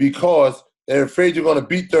because they're afraid you're going to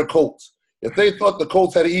beat their Colts. If they thought the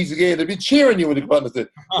Colts had an easy game, they'd be cheering you when they come out and said,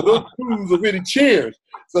 so those boos are really cheers.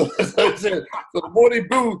 So the more they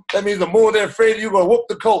boo, that means the more they're afraid you're going to whoop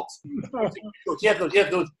the Colts.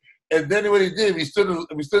 And then what he did, we stood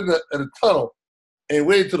in a tunnel and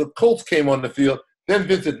waited till the Colts came on the field. Then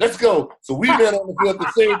Vince said, let's go. So we ran on the field at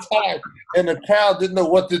the same time, and the crowd didn't know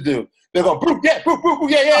what to do. They're going, boo, yeah, boo, boo, boo,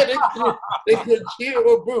 yeah. They couldn't cheer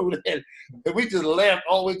or boo. And we just laughed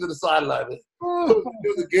all the way to the sideline. It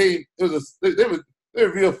was a game. They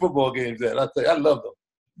were real football games then. I tell you, I love them.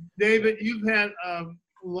 David, you've had a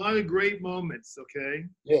lot of great moments, okay?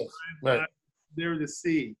 Yes, right. There to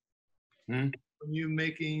see. Hmm? When you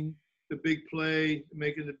making the big play,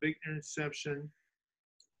 making the big interception.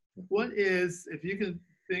 What is, if you can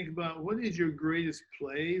think about, what is your greatest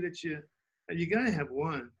play that you got to have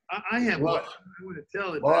one? I have one. I want to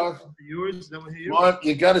tell it. Marv, yours? Marv,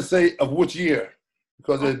 you got to say of which year,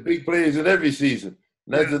 because there's big plays in every season.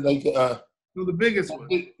 And that's like the biggest one.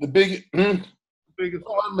 The big. The biggest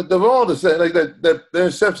one. But they're all the same. Like that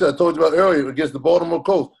interception I told you about earlier against the Baltimore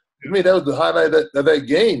Colts. To me, that was the highlight of that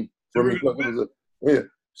game. For me. Yeah.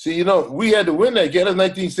 See, we had to win that game. That was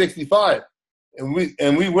 1965.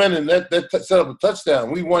 And we went, and that set up a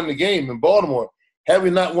touchdown. We won the game in Baltimore. Had we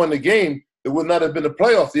not won the game, there would not have been a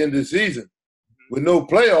playoff at the end of the season. With no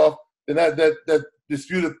playoff, then that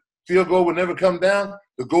disputed field goal would never come down.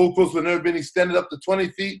 The goalpost would never been extended up to 20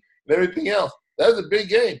 feet and everything else. That was a big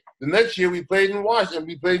game. The next year we played in Washington.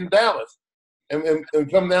 We played in Dallas. And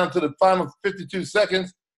come down to the final 52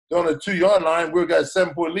 seconds. They're on the 2-yard line. We've got a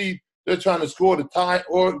 7-point lead. They're trying to score the tie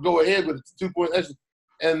or go ahead with a 2-point extra.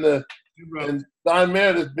 And Don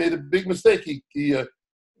Meredith made a big mistake. He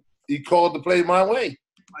called the play my way.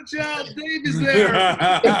 Watch out, Dave is there.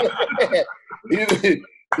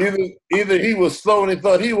 either he was slow and he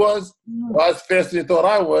thought he was, or I was faster than he thought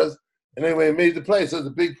I was. And anyway, he made the play. So it was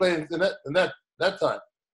a big play in that time.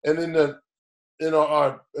 And in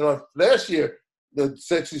our last year, the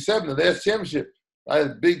 67, the last championship, I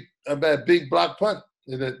had a big block punt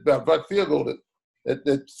and a block field goal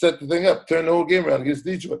that set the thing up, turned the whole game around against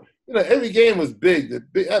Detroit. Every game was big.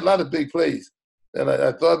 Had a lot of big plays, and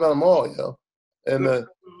I thought about them all, And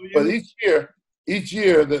but each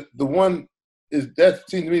year, the one that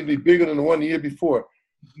seemed to me to be bigger than the one the year before.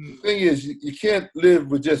 The thing is, you can't live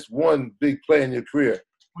with just one big play in your career.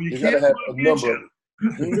 Well, you got to have a number.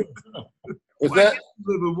 What's that?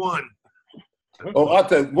 Live with one. Oh, I'll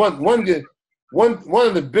tell you, one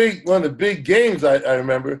of the big games I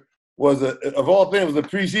remember was of all things was a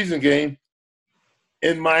preseason game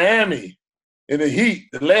in Miami in the heat,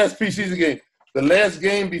 the last preseason game, the last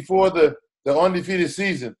game before the undefeated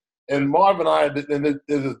season. And Marv and I,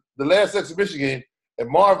 the last exhibition game, and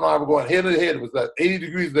Marv and I were going head to head. It was like 80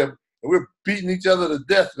 degrees there, and we were beating each other to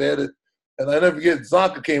death, man. And I never forget,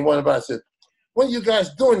 Zonka came running by and said, "What are you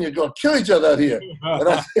guys doing? You're going to kill each other out here." And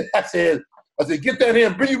I said, "Get that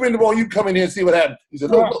in, bring your ring the ball, you come in here and see what happens." He said,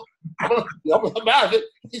 "No, I'm out of it."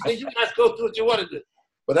 He said, "You guys go do what you want to do."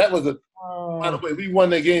 But that was by the way, we won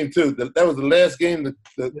that game too. That was the last game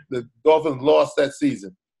the Dolphins lost that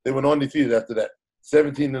season. They went undefeated after that,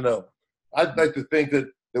 17-0. I'd like to think that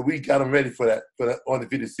we got them ready for that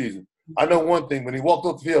undefeated season. I know one thing, when he walked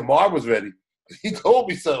off the field, Marv was ready. He told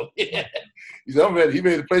me so. Yeah. He said, "I'm ready." He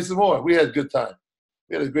made to play some more. We had a good time.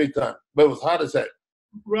 We had a great time. But it was hot as heck.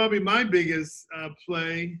 Robbie, my biggest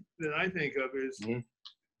play that I think of is,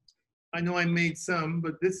 I know I made some,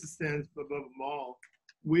 but this stands above them all.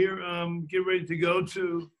 We're getting ready to go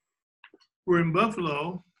we're in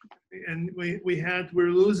Buffalo, and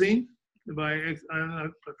we're losing by, I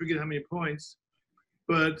forget how many points,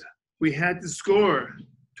 but we had to score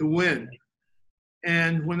to win.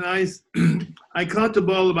 And when I caught the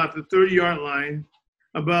ball about the 30-yard line,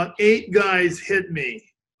 about 8 guys hit me,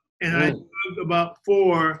 and I took about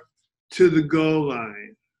 4 to the goal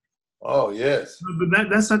line. Oh, yes. But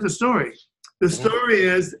that's not the story. The story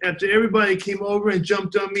is, after everybody came over and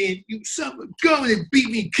jumped on me, and "You son of a gun," and they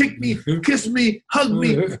beat me, kicked me, kissed me, hugged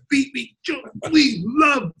me, beat me. "We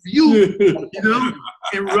love you,"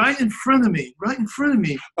 and right in front of me, in front of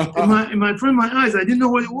my eyes, I didn't know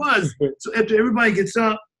what it was. So after everybody gets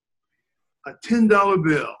up, a $10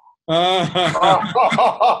 bill. I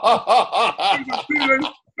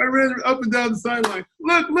ran up and down the sideline.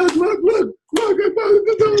 Look, I found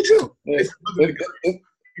a $10 bill.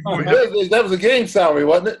 That was a game salary,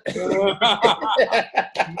 wasn't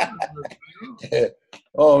it?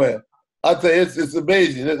 Oh man, I tell you, it's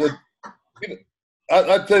amazing.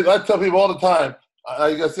 I tell people all the time.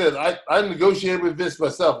 Like I said, I negotiated with Vince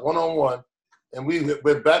myself one-on-one, and we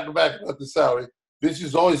went back to back about the salary. Vince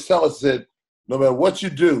used to always tell us, said, no matter what you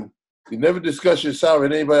do, you never discuss your salary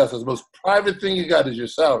with anybody else. The most private thing you got is your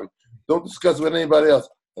salary. Don't discuss it with anybody else.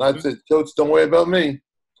 And I said, Coach, don't worry about me.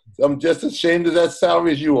 I'm just as ashamed of that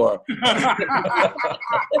salary as you are.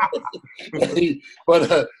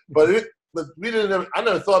 But we didn't. I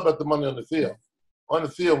never thought about the money on the field. On the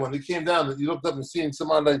field, when it came down, you looked up and seen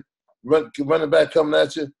somebody running back coming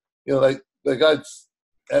at you. You know, like I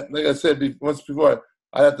said once before,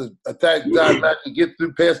 I had to attack John Mackey, get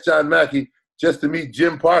through past John Mackey just to meet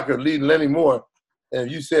Jim Parker leading Lenny Moore. And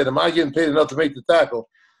if you said, "Am I getting paid enough to make the tackle?"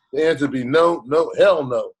 The answer would be no, hell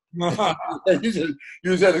no. You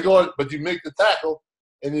just had to go on, but you make the tackle,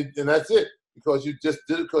 and that's it, because you just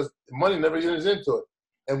did it because the money never enters into it,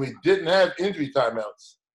 and we didn't have injury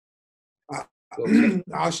timeouts.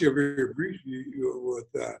 I'll share very briefly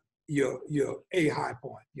with your a high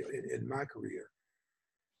point in my career.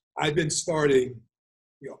 I've been starting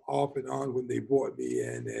off and on when they brought me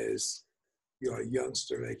in as a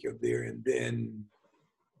youngster like you're there, and then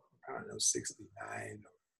I don't know 69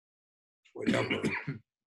 or whatever.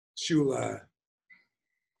 Shula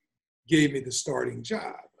gave me the starting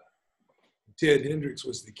job. Ted Hendricks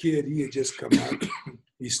was the kid. He had just come out.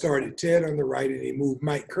 He started Ted on the right, and he moved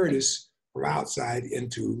Mike Curtis from outside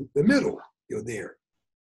into the middle. There.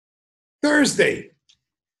 Thursday,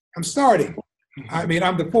 I'm starting. I mean,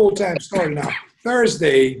 I'm the full-time starter now.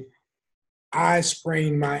 Thursday, I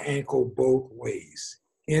sprained my ankle both ways,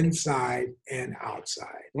 inside and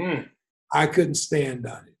outside. I couldn't stand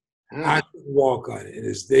on it. I couldn't walk on it. And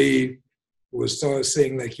as Dave was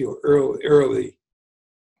saying, like early,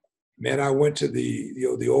 man, I went to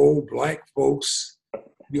the old black folks,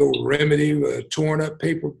 the old remedy, a torn up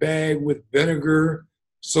paper bag with vinegar,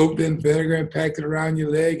 soaked in vinegar, and packed it around your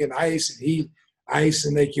leg, and ice and heat, ice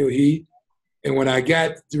and make your heat. And when I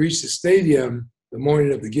got to reach the stadium the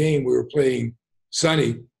morning of the game, we were playing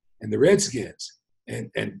Sonny and the Redskins, and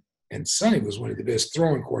Sonny was one of the best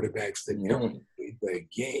throwing quarterbacks that ever played the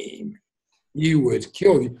game. He would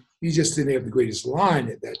kill you. He just didn't have the greatest line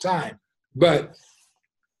at that time. But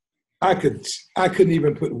I couldn't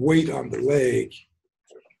even put weight on the leg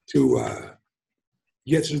to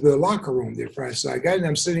get to the locker room there, Frank. So I got in,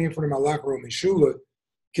 I'm sitting in front of my locker room, and Shula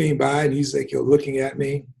came by, and he's like, looking at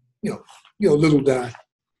me, little Don.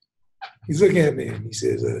 He's looking at me, and he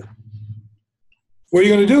says, what are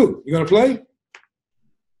you going to do? You going to play?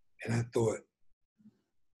 And I thought,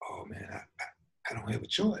 oh, man, I don't have a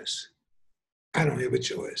choice. I don't have a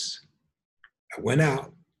choice. I went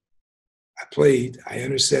out. I played. I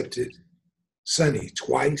intercepted Sonny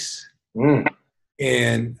twice.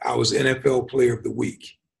 And I was NFL Player of the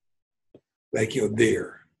Week. Like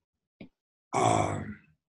there.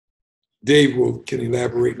 Dave can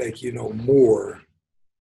elaborate more.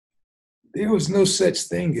 There was no such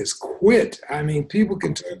thing as quit. I mean, people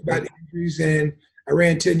can talk about injuries and I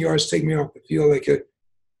ran 10 yards, take me off the field.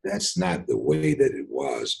 That's not the way that it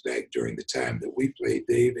was back during the time that we played,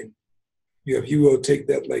 Dave. And if you will take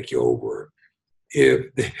that over. If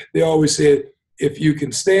they always said, if you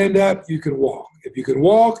can stand up, you can walk. If you can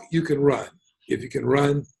walk, you can run. If you can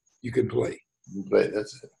run, you can play. Right,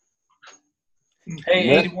 that's it.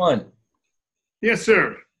 Hey, 81. Yes,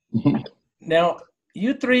 sir. Now,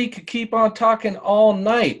 you three could keep on talking all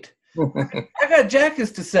night. I got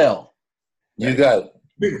jackets to sell. You got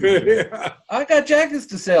it. I got jackets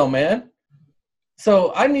to sell, man.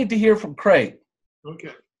 So I need to hear from Craig.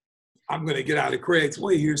 Okay. I'm going to get out of Craig's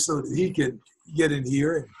way here so that he can get in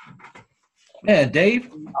here. Man,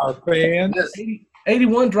 Dave. Our fans.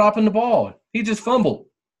 81 dropping the ball. He just fumbled.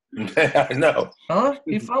 I know. Huh?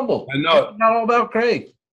 He fumbled. I know. It's not all about Craig.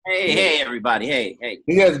 Hey, everybody. Hey.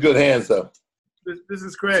 He has good hands, though. This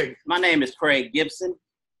is Craig. My name is Craig Gibson.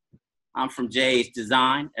 I'm from Jay's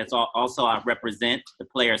Design. Also, I represent the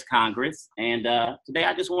Players Congress. And today,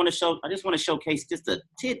 I just want to showcase just a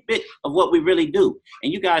tidbit of what we really do.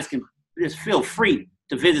 And you guys can just feel free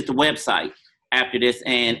to visit the website after this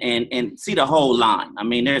and see the whole line. I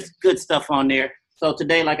mean, there's good stuff on there. So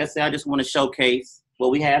today, like I said, I just want to showcase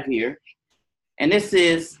what we have here. And this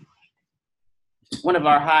is one of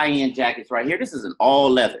our high-end jackets right here. This is an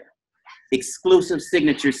all-leather exclusive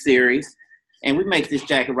signature series. And we make this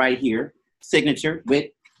jacket right here, signature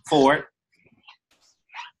with Ford.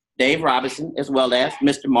 Dave Robinson, as well as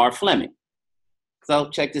Mr. Marv Fleming. So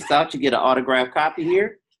check this out. You get an autographed copy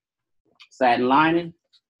here, satin lining,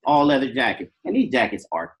 all leather jacket. And these jackets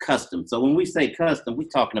are custom. So when we say custom, we're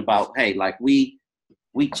talking about, hey, like we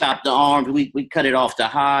chop the arms, we cut it off the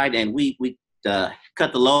hide, and we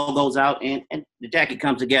cut the logos out, and the jacket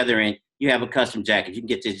comes together, and you have a custom jacket. You can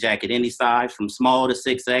get this jacket any size, from small to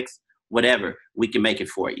 6X, whatever. We can make it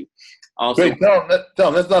for you. Also, Great, tell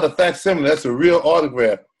them that's not a facsimile. That's a real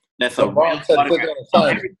autograph. That's a real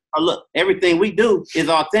autograph. Look, everything we do is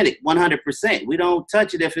authentic, 100%. We don't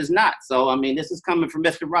touch it if it's not. So, I mean, this is coming from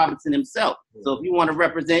Mr. Robinson himself. So if you want to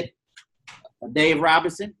represent Dave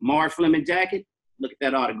Robinson, Marv Fleming jacket, look at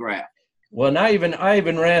that autograph. Well, and I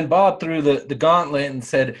even ran Bob through the gauntlet and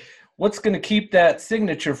said, what's going to keep that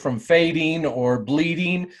signature from fading or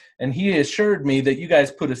bleeding? And he assured me that you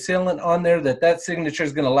guys put a sealant on there that signature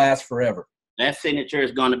is going to last forever. That signature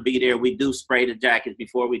is going to be there. We do spray the jackets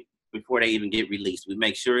before they even get released. We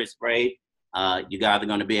make sure it's sprayed. You guys are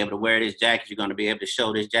going to be able to wear this jacket. You're going to be able to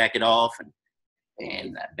show this jacket off,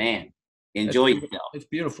 and man, enjoy yourself. It's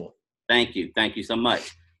beautiful. Thank you. Thank you so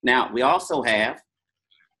much. Now, we also have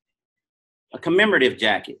a commemorative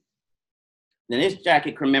jacket. Now, this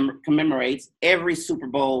jacket commemorates every Super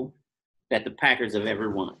Bowl that the Packers have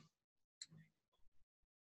ever won.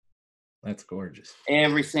 That's gorgeous.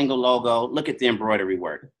 Every single logo. Look at the embroidery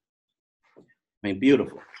work. I mean,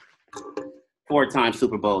 beautiful. 4-time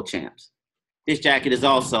Super Bowl champs. This jacket is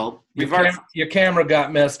also reversible. Your camera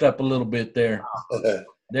got messed up a little bit there.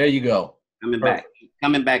 There you go. Coming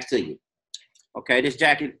back to you. Okay, this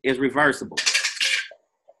jacket is reversible.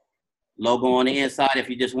 Logo on the inside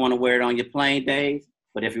if you just want to wear it on your plain days.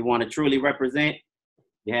 But if you want to truly represent,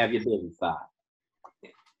 you have your business side.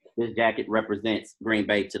 This jacket represents Green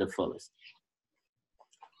Bay to the fullest.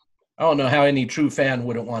 I don't know how any true fan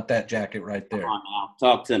wouldn't want that jacket right there. Come on now,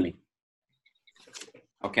 talk to me.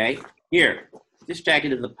 Okay, here. This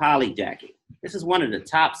jacket is a poly jacket. This is one of the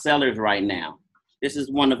top sellers right now. This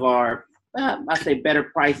is one of our, I say, better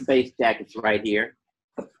price-based jackets right here.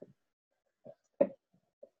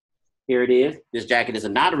 Here it is. This jacket is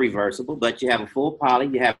not a reversible, but you have a full poly.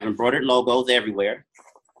 You have embroidered logos everywhere.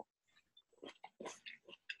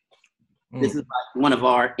 This is like one of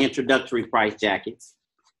our introductory price jackets.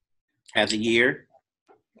 Has a year,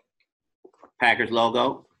 Packers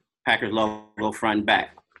logo front and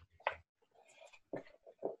back.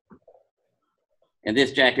 And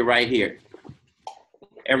this jacket right here,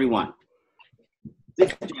 everyone.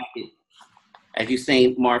 This jacket, as you've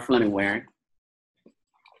seen Marv Fleming wearing,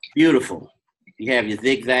 beautiful. You have your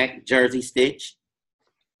zigzag jersey stitch,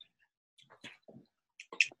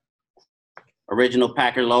 original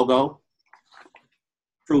Packer logo,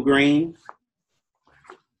 true green.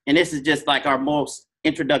 And this is just like our most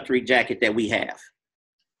introductory jacket that we have.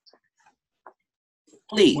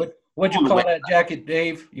 Please. What'd you call that jacket,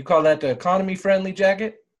 Dave? You call that the economy-friendly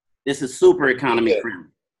jacket? This is super economy-friendly.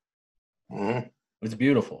 Mm-hmm. It's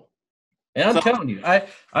beautiful. And I'm telling you, I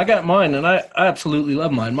got mine, and I absolutely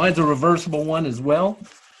love mine. Mine's a reversible one as well.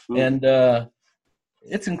 Mm-hmm. And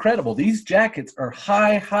it's incredible. These jackets are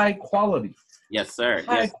high quality. Yes, sir.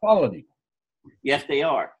 High quality. Yes, they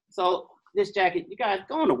are. So this jacket, you guys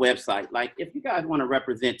go on the website. Like, if you guys want to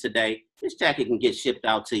represent today, this jacket can get shipped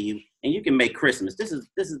out to you, and you can make Christmas. This is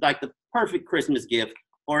like the perfect Christmas gift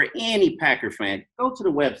for any Packer fan. Go to the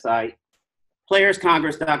website,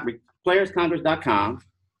 playerscongress.com.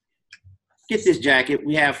 Get this jacket.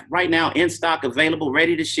 We have right now in stock, available,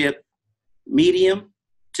 ready to ship, medium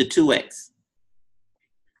to 2X.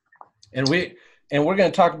 And we're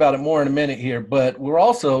going to talk about it more in a minute here, but we're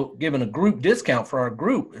also giving a group discount for our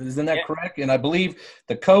group. Isn't that correct? And I believe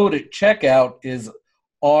the code at checkout is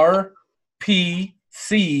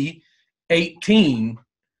RPC18.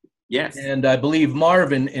 Yes. And I believe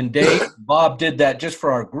Marvin and Dave, Bob did that just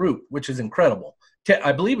for our group, which is incredible.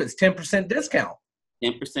 I believe it's 10% discount.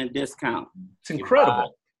 10% discount. It's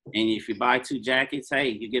incredible. And if you buy 2 jackets, hey,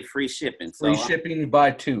 you get free shipping. Free shipping, you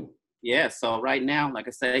buy 2. Yeah, so right now, like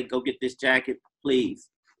I say, go get this jacket. Please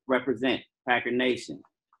represent Packer Nation.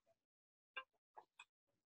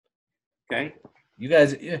 Okay? You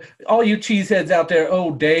guys, all you cheeseheads out there,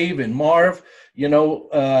 Dave and Marv,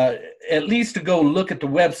 at least to go look at the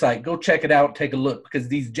website. Go check it out, take a look, because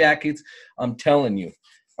these jackets, I'm telling you,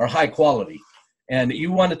 are high quality. And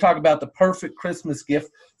you want to talk about the perfect Christmas gift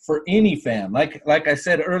for any fan. Like I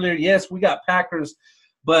said earlier, yes, we got Packers,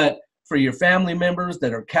 but for your family members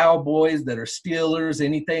that are Cowboys, that are Steelers,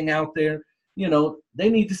 anything out there, they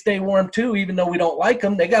need to stay warm too, even though we don't like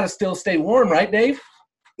them. They got to still stay warm, right, Dave?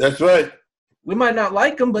 That's right. We might not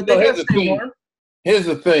like them, but they got to stay warm. Here's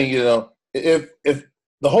the thing, if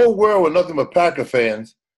the whole world were nothing but Packer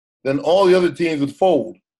fans, then all the other teams would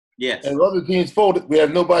fold. Yes. And other teams folded. We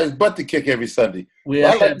have nobody's butt to kick every Sunday. We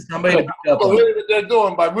have to have somebody to pick up on. What they're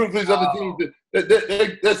doing by rooting for these other teams,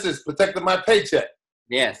 this is protecting my paycheck.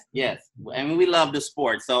 Yes, yes. I mean, we love the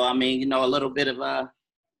sport. So, I mean, you know, a little bit of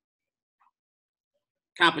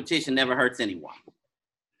competition never hurts anyone.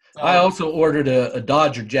 So, I also ordered a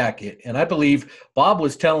Dodger jacket, and I believe Bob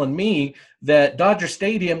was telling me that Dodger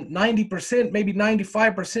Stadium, 90%, maybe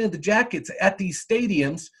 95% of the jackets at these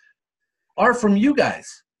stadiums are from you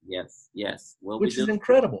guys. Yes, yes. Well, which is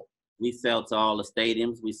incredible. We sell to all the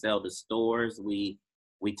stadiums. We sell to stores. We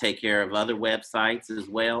take care of other websites as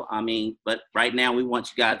well. I mean, but right now we want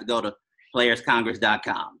you guys to go to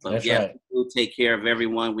playerscongress.com. So That's yeah, right. we'll take care of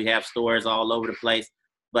everyone. We have stores all over the place.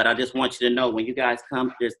 But I just want you to know, when you guys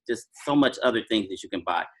come, there's just so much other things that you can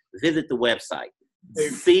buy. Visit the website.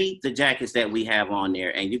 See the jackets that we have on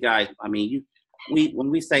there. And you guys, I mean, when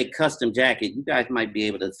we say custom jacket, you guys might be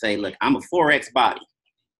able to say, look, I'm a 4X body,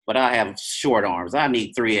 but I have short arms. I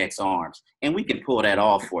need 3X arms. And we can pull that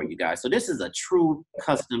off for you guys. So this is a true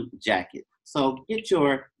custom jacket. So get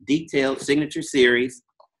your detailed signature series,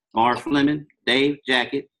 Marv Fleming, Dave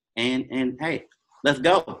jacket, and hey, let's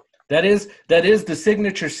go. That is the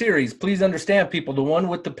signature series. Please understand, people, the one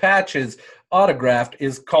with the patches autographed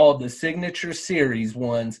is called the signature series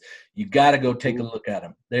ones. You got to go take a look at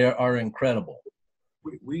them. They are incredible.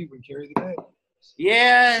 We even carry the bag.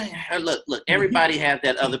 Yeah, look, everybody has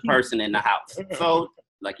that other person in the house. So,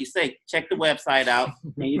 like you say, check the website out,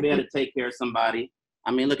 and you better take care of somebody.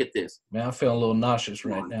 I mean, look at this. Man, I feel a little nauseous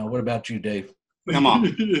right now. What about you, Dave? Come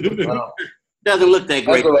on. Doesn't look that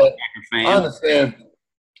great. I understand.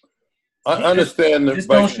 Just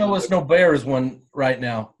don't show us no Bears one right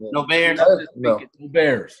now. No Bears? No. No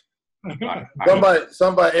Bears.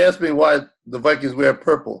 Somebody asked me why the Vikings wear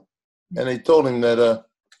purple, and they told him that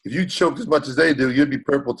if you choked as much as they do, you'd be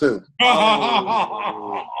purple too.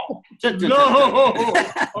 No!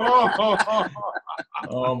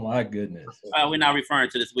 Oh my goodness. We're not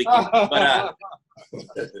referring to this weekend, but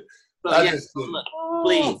so yeah, look,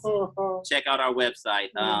 please check out our website.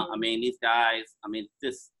 I mean, these guys. I mean,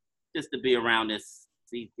 just to be around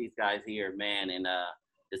these guys here, man, and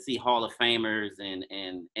to see Hall of Famers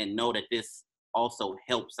and know that this also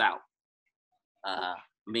helps out. I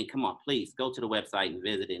mean, come on, please go to the website and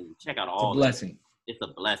visit it and check out all. It's a blessing. It's a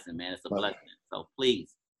blessing, man. It's a blessing. So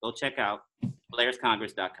please go check out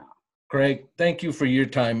playerscongress.com. Craig, thank you for your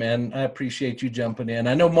time, man. I appreciate you jumping in.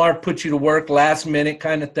 I know Marv put you to work last minute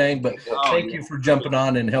kind of thing, but thank you for jumping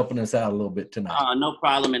on and helping us out a little bit tonight. No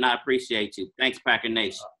problem, and I appreciate you. Thanks, Packer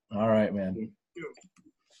Nation. All right, man.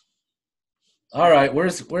 All right,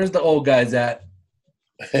 where's the old guys at?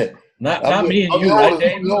 Not me and you, right,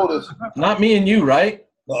 Dave? Not me and you, right?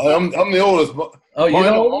 No, I'm the oldest. Oh, you're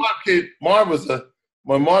the oldest?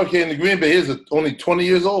 When Marv came to Green Bay, he was only 20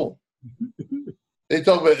 years old. They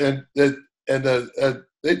talk about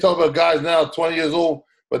they talk about guys now 20 years old,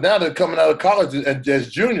 but now they're coming out of college and as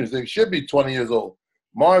juniors. They should be 20 years old.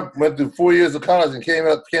 Marv went through 4 years of college and came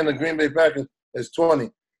to Green Bay Packers as 20.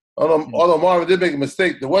 Although Marvin did make a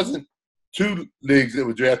mistake, there wasn't 2 leagues that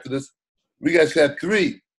were drafted us. We guys had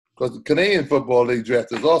 3 because the Canadian Football League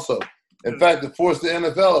drafted us also. In fact, it forced the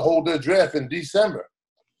NFL to hold their draft in December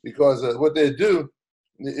because what they do,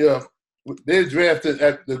 they drafted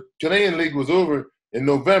at the Canadian League was over in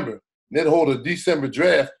November. They'd hold a December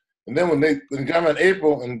draft, and then when they got around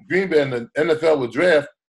April and Green Bay and the NFL would draft,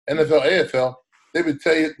 NFL, AFL,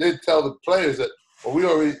 they'd tell the players that, well, we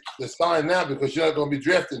already signed now because you're not going to be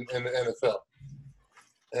drafted in the NFL.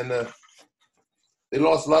 And they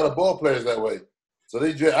lost a lot of ball players that way. So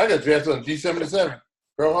I got drafted on December 7th,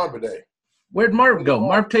 Pearl Harbor Day. Where'd Marv go?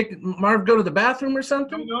 Marv go to the bathroom or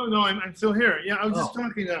something? No, I'm still here. Yeah, I was just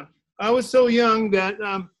talking. I was so young that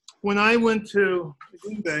when I went to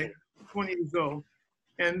Green Bay, 20 years old,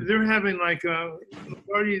 and they're having like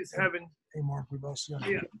Lombardi's having. Hey, Mark, we both see.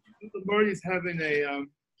 Yeah, Lombardi's having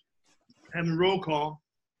having roll call.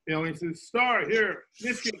 You know, he says, Star here,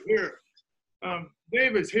 Michigan here,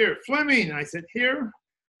 Davis here, Fleming. I said, here.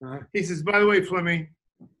 He says, by the way, Fleming,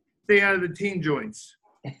 stay out of the team joints.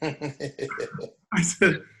 I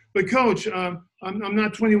said, but Coach, I'm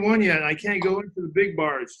not 21 yet. I can't go into the big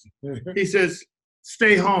bars. He says,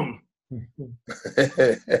 stay home. That's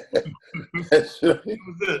right. That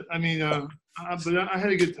was it. I mean, but I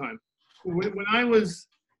had a good time. When I was,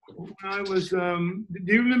 do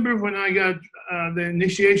you remember when I got the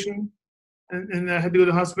initiation and I had to go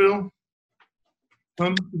to the hospital?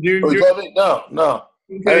 No.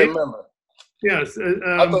 Okay. I remember. Yes.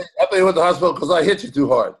 I thought you went to the hospital because I hit you too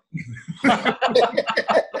hard.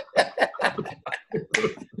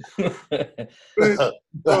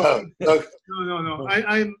 No.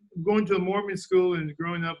 I'm going to a Mormon school and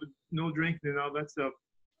growing up with no drinking and all that stuff.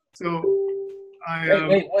 So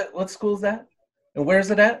wait, what school's that? And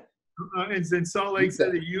where's it at? It's in Salt Lake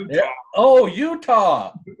City, Utah. Yeah. Oh,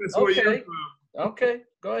 Utah. That's where you're from. Okay,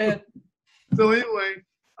 go ahead. So anyway,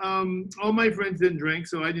 all my friends didn't drink,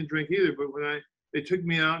 so I didn't drink either. But when they took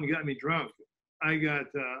me out and got me drunk, I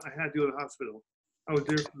had to go to the hospital. I was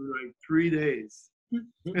there for like 3 days,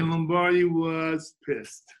 and Lombardi was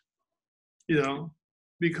pissed,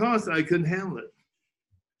 because I couldn't handle it.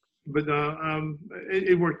 But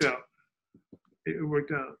it worked out. It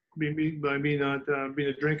worked out by me not being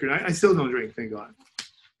a drinker. I still don't drink, thank God.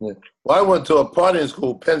 Yeah. Well, I went to a partying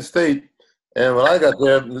school, Penn State, and when I got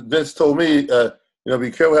there, Vince told me,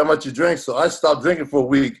 be careful how much you drink. So I stopped drinking for a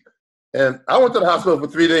week, and I went to the hospital for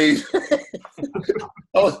 3 days.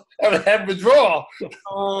 I was having withdrawal.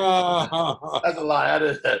 That's a lie.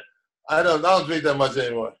 I don't drink that much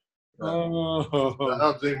anymore. I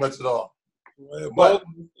don't drink much at all. Well,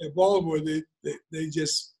 in Baltimore, they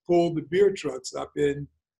just pulled the beer trucks up in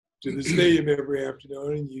to the stadium every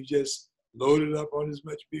afternoon, and you just load it up on as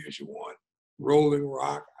much beer as you want. Rolling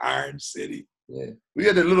Rock, Iron City. Yeah, we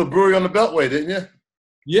had a little brewery on the Beltway, didn't you?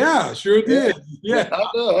 Yeah, sure did. Yeah, I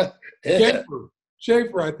know. Yeah.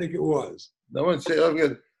 Schaefer, I think it was. No one said.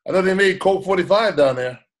 I know they made Colt 45 down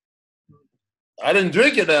there. I didn't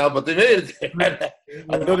drink it now, but they made it.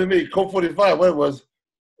 I know they made Colt 45. What was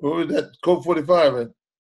that? Colt 45. And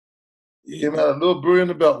came out of a little brewery in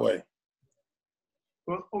the Beltway.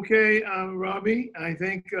 Well, okay, Robbie, I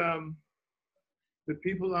think the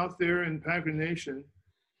people out there in Packer Nation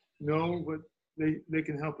know what they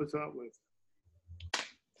can help us out with.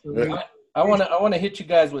 So I want to hit you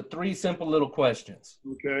guys with 3 simple little questions.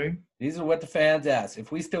 Okay. These are what the fans ask.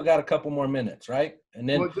 If we still got a couple more minutes, right? And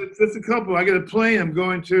then just a couple. I got a plane. I'm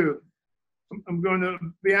going to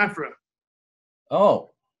Biafra.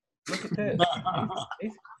 Oh, look at this.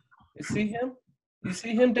 You see him? You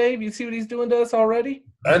see him, Dave? You see what he's doing to us already?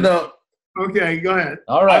 I know. Okay, go ahead.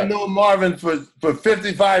 All right. I've known Marvin for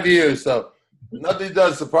 55 years, so nothing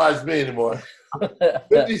does surprise me anymore.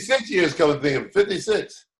 56 years coming to think of it.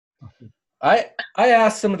 56. I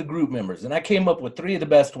asked some of the group members, and I came up with 3 of the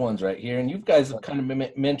best ones right here. And you guys have kind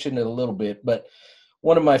of mentioned it a little bit, but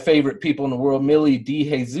one of my favorite people in the world, Millie De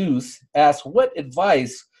Jesus, asked, what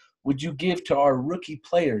advice would you give to our rookie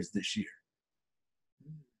players this year?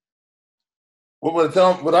 What would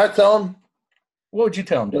I tell them? What would you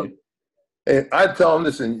tell them, Dave? Hey, I tell them,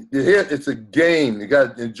 listen, you're here, it's a game. You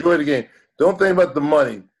got to enjoy the game. Don't think about the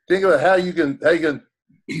money. Think about how you can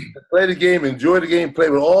play the game, enjoy the game, play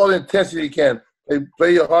with all the intensity you can.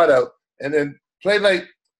 Play your heart out, and then play like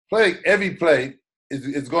every play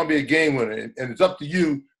is going to be a game winner, and it's up to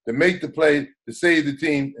you to make the play, to save the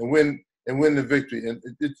team, and win the victory. And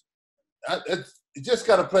you just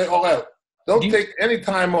got to play all out. Don't take any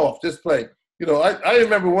time off. Just play. I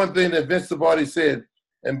remember one thing that Vince Lombardi said,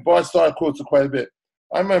 and Bart Starr quotes it quite a bit.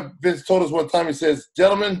 I remember Vince told us one time, he says,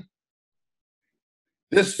 gentlemen,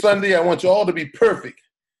 this Sunday I want you all to be perfect.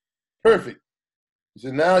 Perfect. He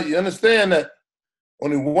said, now you understand that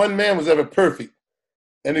only one man was ever perfect,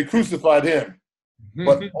 and they crucified him.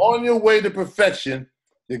 But on your way to perfection,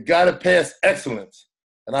 you got to pass excellence.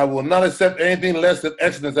 And I will not accept anything less than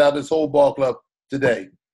excellence out of this whole ball club today.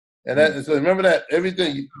 And so remember that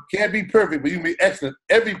everything, you can't be perfect, but you can be excellent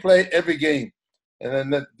every play, every game.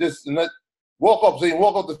 And then walk up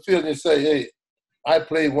the field and say, hey, I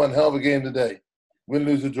played one hell of a game today. Win,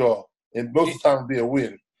 lose, or draw. And most of the time it'll be a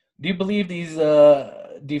win. Do you believe these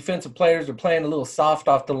defensive players are playing a little soft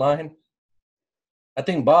off the line? I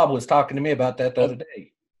think Bob was talking to me about that the other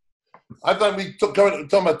day. I thought we talking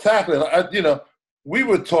about tackling. We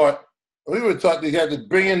were taught that you had to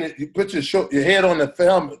bring in, you put your head on the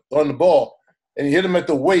helmet, on the ball, and you hit him at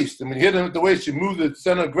the waist. And when you hit him at the waist, you move the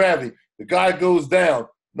center of gravity. The guy goes down.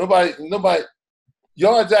 Nobody,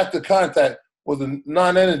 yards after contact was a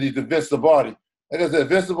non-entity to Vince Lombardi. Like I said,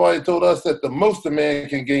 Vince Lombardi told us that the most a man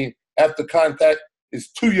can gain after contact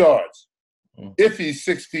is 2 yards, if he's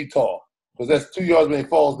 6 feet tall, because that's 2 yards when he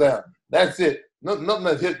falls down. That's it. Nothing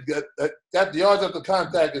that hit. That yards after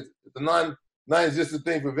contact is the non-existent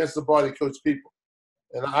thing for Vince Lombardi coach people.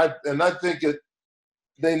 And I think that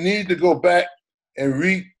they need to go back and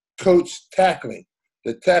re-coach tackling.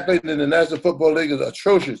 The tackling in the National Football League is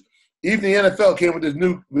atrocious. Even the NFL came with this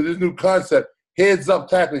new concept, heads-up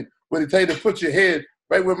tackling, where they tell you to put your head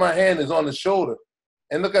right where my hand is on the shoulder.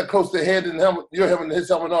 And look how close the head and your helmet and his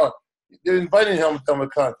helmet are. They're inviting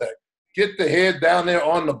helmet contact. Get the head down there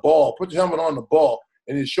on the ball. Put your helmet on the ball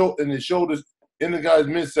and your shoulders in the guy's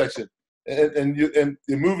midsection. and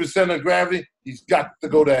you move his center of gravity, he's got to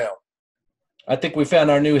go down. I think we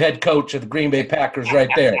found our new head coach of the Green Bay Packers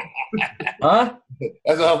right there. Huh?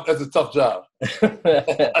 That's a tough job.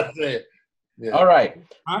 I say it. Yeah. All right.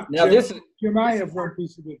 Now Jim, I have one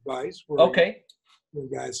piece of advice for the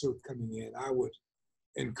guys who are coming in. I would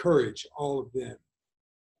encourage all of them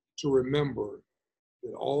to remember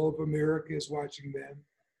that all of America is watching them.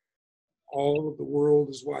 All of the world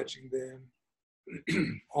is watching them.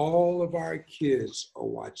 All of our kids are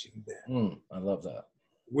watching them. I love that.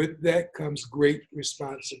 With that comes great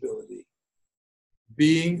responsibility.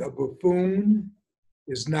 Being a buffoon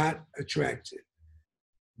is not attractive.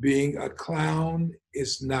 Being a clown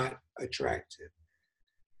is not attractive.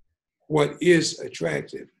 What is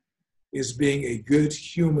attractive is being a good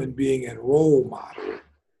human being and role model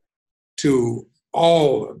to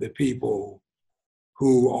all of the people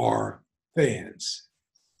who are fans,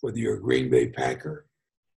 whether you're a Green Bay Packer,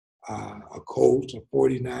 a Colt, a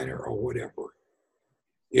 49er, or whatever.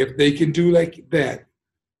 If they can do like that,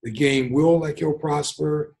 the game will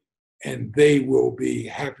prosper, and they will be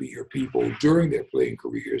happier people during their playing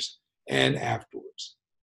careers and afterwards.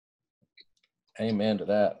 Amen to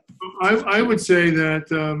that. I would say that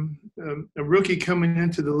a rookie coming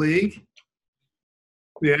into the league,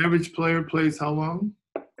 the average player plays how long?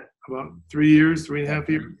 About 3 years, 3.5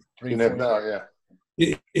 years? 3.5 now, yeah.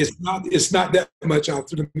 It's not that much.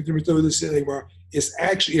 Let me throw this in anymore. It's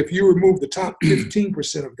actually, if you remove the top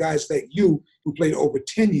 15% of guys like you who played over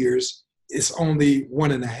 10 years, it's only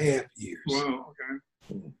 1.5 years. Wow,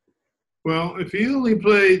 okay. Well, if you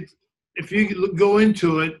go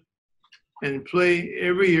into it and play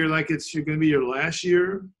every year like you're going to be your last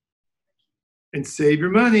year and save your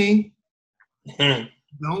money,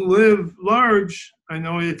 don't live large. I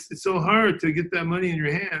know it's so hard to get that money in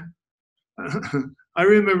your hand. I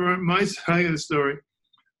remember my side of the story.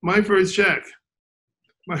 My first check,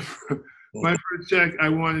 I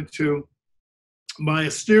wanted to buy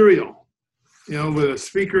a stereo, with a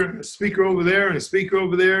speaker over there and a speaker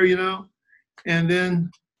over there, And then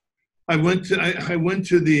I went to the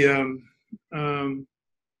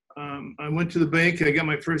bank. I got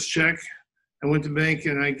my first check. I went to the bank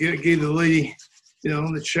and I gave the lady,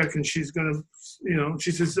 the check, and she's gonna,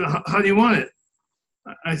 she says, "How do you want it?"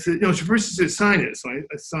 I said, she first said, "Sign it." So I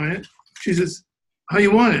sign it. She says, "How do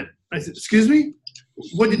you want it?" I said, "Excuse me?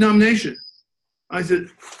 What denomination?" I said,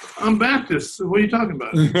 "I'm Baptist. So what are you talking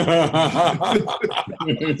about?" She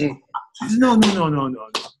said, No.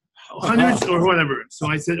 Hundreds or whatever. So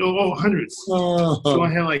I said, oh, hundreds. So I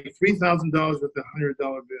had like $3,000 worth of $100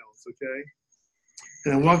 bills, okay?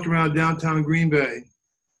 And I walked around downtown Green Bay.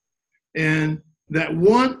 And that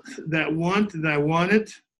want that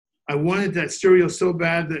I wanted that stereo so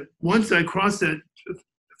bad that once I crossed that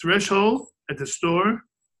threshold at the store,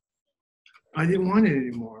 I didn't want it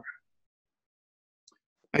anymore.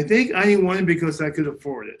 I think I didn't want it because I could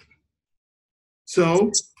afford it.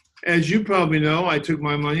 So, as you probably know, I took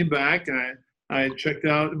my money back and I checked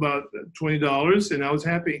out about $20 and I was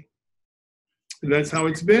happy. And that's how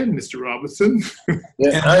it's been, Mr. Robinson.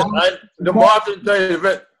 Yeah, Marv didn't tell you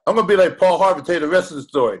I'm going to be like Paul Harvey, tell you the rest of the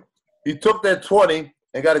story. He took that 20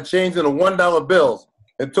 and got it changed into $1 bills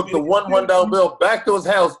and took the $1 bill back to his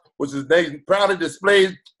house, which is they proudly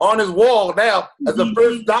displayed on his wall now as the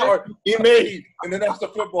first dollar he made in the National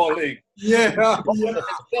Football League. Yeah.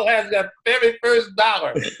 Still has that very first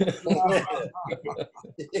dollar.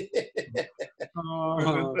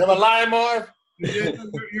 Am I lying, Marv?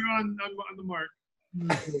 You're on the mark.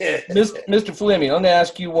 Mr. Fleming, I'm going to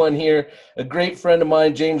ask you one here. A great friend of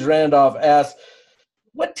mine, James Randolph, asked,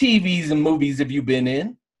 what TVs and movies have you been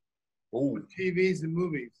in? Oh, TVs and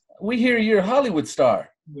movies. We hear you're a Hollywood star.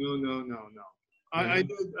 No. I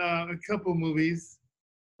did a couple movies.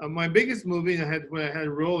 My biggest movie when I had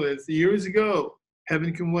a role is years ago,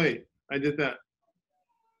 Heaven Can Wait. I did that.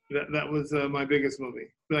 That was my biggest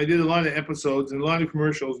movie. But I did a lot of episodes and a lot of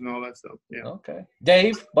commercials and all that stuff. Yeah. Okay.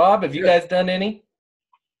 Dave, Bob, have you guys done any?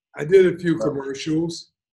 I did a few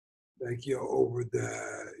commercials, like over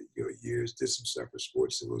the years. Did some stuff for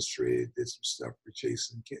Sports Illustrated. Did some stuff for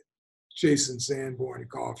Chasing Sanborn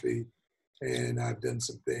Coffee, and I've done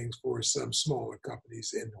some things for some smaller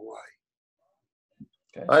companies in Hawaii.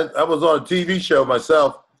 Okay. I was on a TV show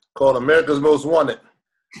myself called America's Most Wanted.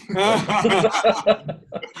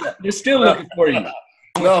 They're still looking for you.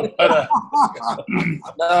 No,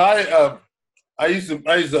 I used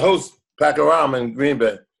to host Pack-A-Rama in Green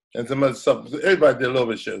Bay and some other stuff. Everybody did a little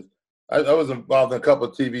bit of shows. I was involved in a couple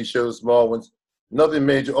of TV shows, small ones, nothing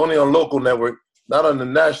major, only on local network, not on the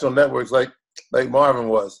national networks like Marvin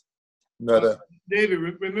was. David,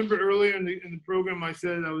 remember earlier in the program I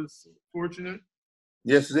said I was fortunate?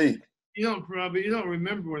 Yes, indeed. You don't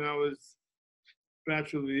remember when I was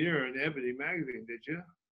Bachelor of the Year in Ebony magazine, did you?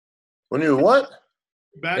 When you were what?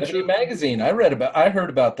 Ebony magazine. I heard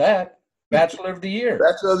about that. Bachelor of the Year.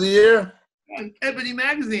 Bachelor of the Year? Ebony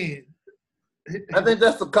magazine. I think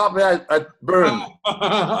that's the copy I burned. Hold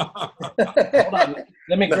on.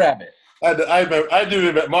 Let me grab it. I remember. I do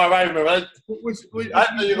remember. Marv, I remember. I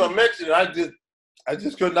know you're gonna mention it. I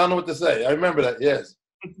just couldn't. I don't know what to say. I remember that. Yes.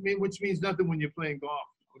 Which means nothing when you're playing golf.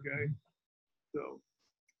 Okay. So,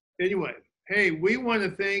 anyway, hey, we want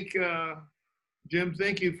to thank Jim.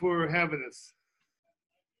 Thank you for having us.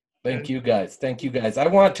 Thank you guys. Thank you guys. I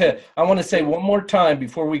want to say one more time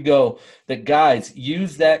before we go that guys,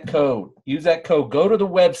 use that code. Use that code. Go to the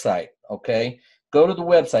website. Okay. Go to the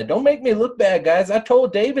website. Don't make me look bad, guys. I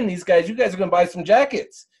told Dave and these guys, you guys are going to buy some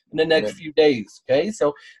jackets in the next few days. Okay.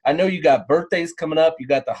 So I know you got birthdays coming up. You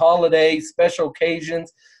got the holidays, special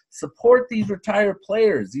occasions. Support these retired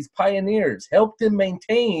players, these pioneers. Help them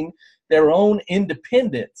maintain their own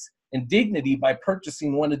independence and dignity by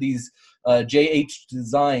purchasing one of these JH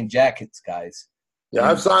Design jackets, guys. Yeah,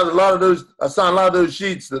 I've signed a lot of those. I signed a lot of those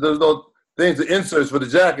sheets. There's no things, the inserts for the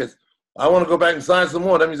jackets. I want to go back and sign some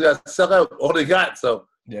more. That means I got to sell out all they got. So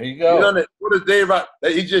there you go. You know, what is Dave?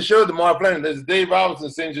 He just showed the Marv Fleming. There's Dave Robinson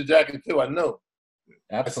signature jacket too. I know.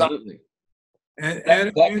 Absolutely. And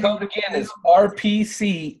that code again is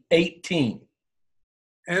RPC18.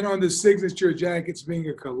 And on the signature jackets, being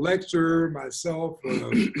a collector myself,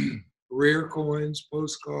 rare coins,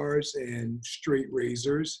 postcards, and straight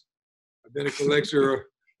razors. I've been a collector.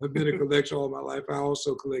 All my life. I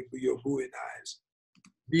also collect Leo Bowie knives.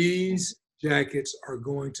 These jackets are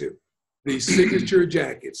going to be signature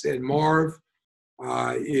jackets, and Marv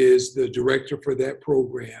is the director for that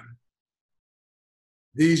program.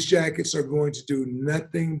 These jackets are going to do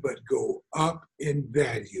nothing but go up in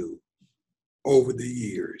value over the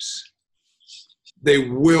years. They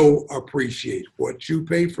will appreciate what you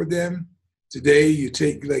pay for them. Today, you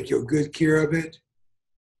take your good care of it.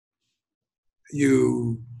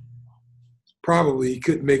 You probably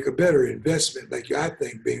could make a better investment. I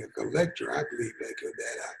think being a collector, I believe that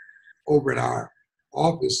over in our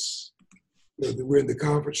office, we're in the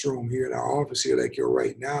conference room here in our office here,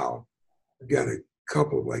 right now. We've got a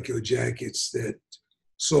couple of your jackets that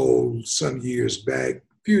sold some years back, a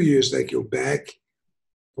few years back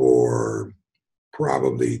for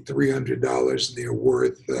probably $300, and they're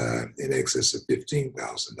worth in excess of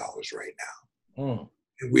 $15,000 right now. Mm.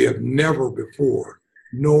 And we have never before,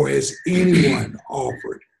 nor has anyone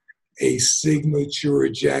offered a signature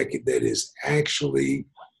jacket that is actually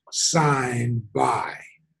signed by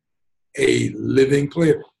a living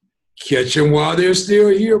player. Catch them while they're still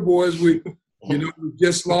here, boys. We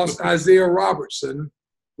just lost Isaiah Robertson,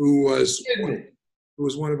 who was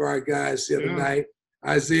one of our guys the other night.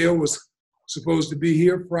 Isaiah was supposed to be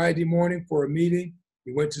here Friday morning for a meeting.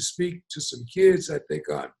 He went to speak to some kids, I think,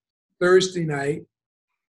 on Thursday night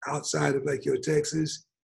outside of Texas.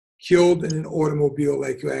 Killed in an automobile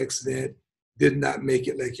accident. Did not make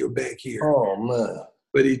it back here. Oh, man.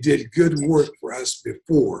 But he did good work for us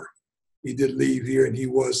before he did leave here, and he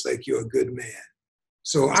was a good man.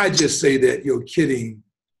 So I just say that kidding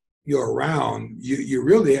around. You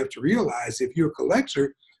really have to realize if you're a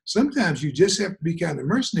collector, sometimes you just have to be kind of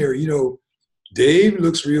mercenary. Dave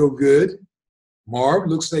looks real good. Marv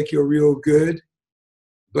looks like you're real good.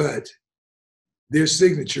 But their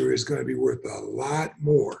signature is going to be worth a lot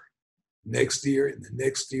more next year and the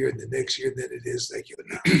next year and the next year than it is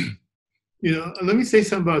now. Let me say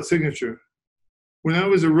something about signature. When I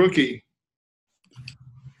was a rookie,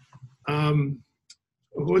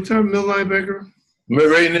 what's our middle linebacker?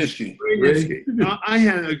 Ray Nitschke. I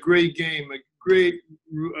had a great game, I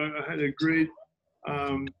had a great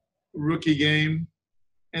rookie game.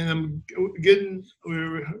 And we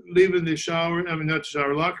were leaving the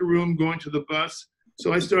locker room, going to the bus.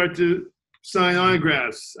 So I started to sign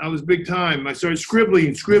autographs. I was big time. I started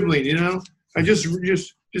scribbling, I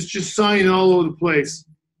just signing all over the place.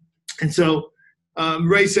 And so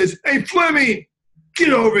Ray says, "Hey, Fleming,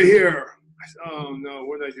 get over here." I said, "Oh no,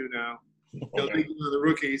 what did I do now?" Thinking of the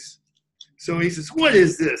rookies. So he says, "What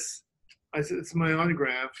is this?" I said, "It's my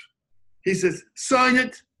autograph." He says, "Sign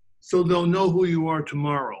it so they'll know who you are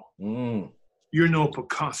tomorrow. Mm. You're no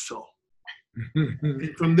Picasso."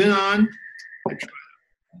 And from then on, I try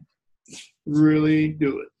to really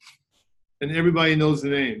do it. And everybody knows the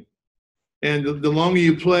name. And the longer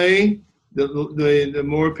you play, the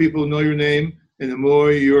more people know your name, and the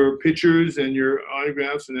more your pictures and your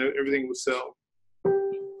autographs and everything will sell.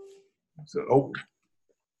 So,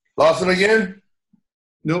 Lost him again?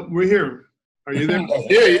 Nope, we're here. Are you there?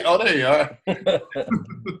 Oh, there you are.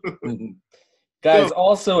 Guys,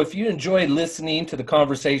 also, if you enjoy listening to the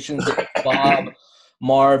conversations of Bob,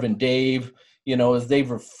 Marv, and Dave, as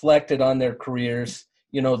they've reflected on their careers,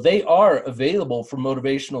 they are available for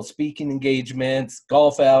motivational speaking engagements,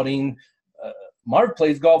 golf outing. Marv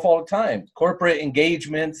plays golf all the time, corporate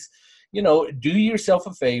engagements. Do yourself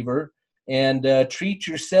a favor and treat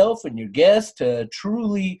yourself and your guests to a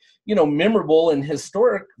truly, memorable and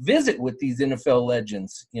historic visit with these NFL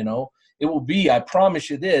legends. It will be, I promise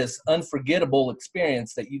you this, unforgettable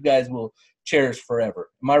experience that you guys will cherish forever.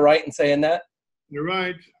 Am I right in saying that? You're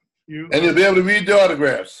right. And you'll be able to read the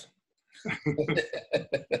autographs.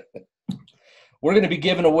 We're going to be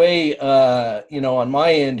giving away, on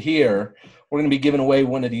my end here, we're going to be giving away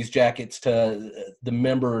one of these jackets to the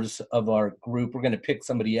members of our group. We're going to pick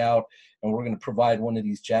somebody out, and we're going to provide one of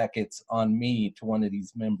these jackets on me to one of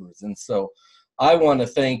these members. And so I want to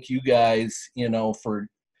thank you guys, for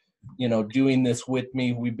doing this with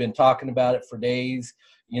me. We've been talking about it for days.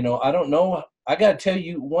 I don't know. I got to tell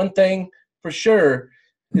you one thing for sure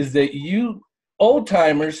is that you old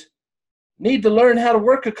timers need to learn how to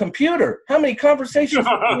work a computer. How many conversations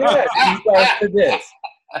have we had you guys for this?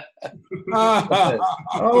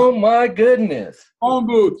 Oh my goodness. Phone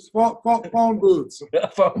booths. Phone booths.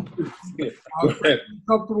 Phone booths. I'm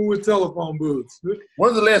comfortable with telephone booths.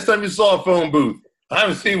 When's the last time you saw a phone booth? I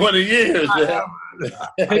haven't seen one in years, man.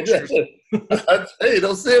 Pictures. Hey,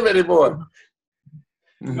 don't see them anymore.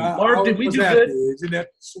 Marv, did we do good?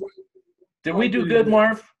 Did we do good,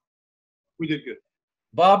 Marv? We did good.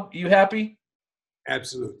 Bob, you happy?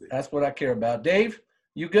 Absolutely. That's what I care about. Dave,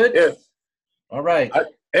 you good? Yes. All right.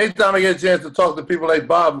 Anytime I get a chance to talk to people like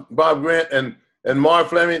Bob Grant and Marv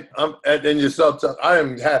Fleming, and yourself, I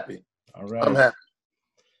am happy. All right. I'm happy.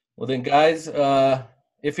 Well then, guys,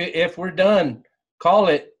 if we're done, call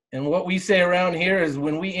it. And what we say around here is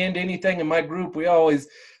when we end anything in my group, we always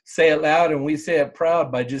say it loud and we say it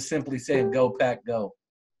proud by just simply saying, "Go Pack, go."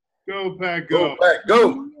 Go Pack, go. Go Pack,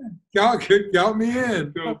 go. Count me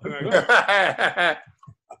in. Go Pack.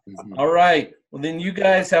 All right. Well, then you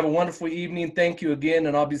guys have a wonderful evening. Thank you again,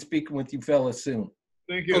 and I'll be speaking with you fellas soon.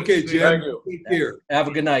 Thank you. Okay, Jim. Thank you. Take care. Have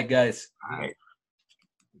a good night, guys. All right.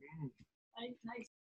 Nice.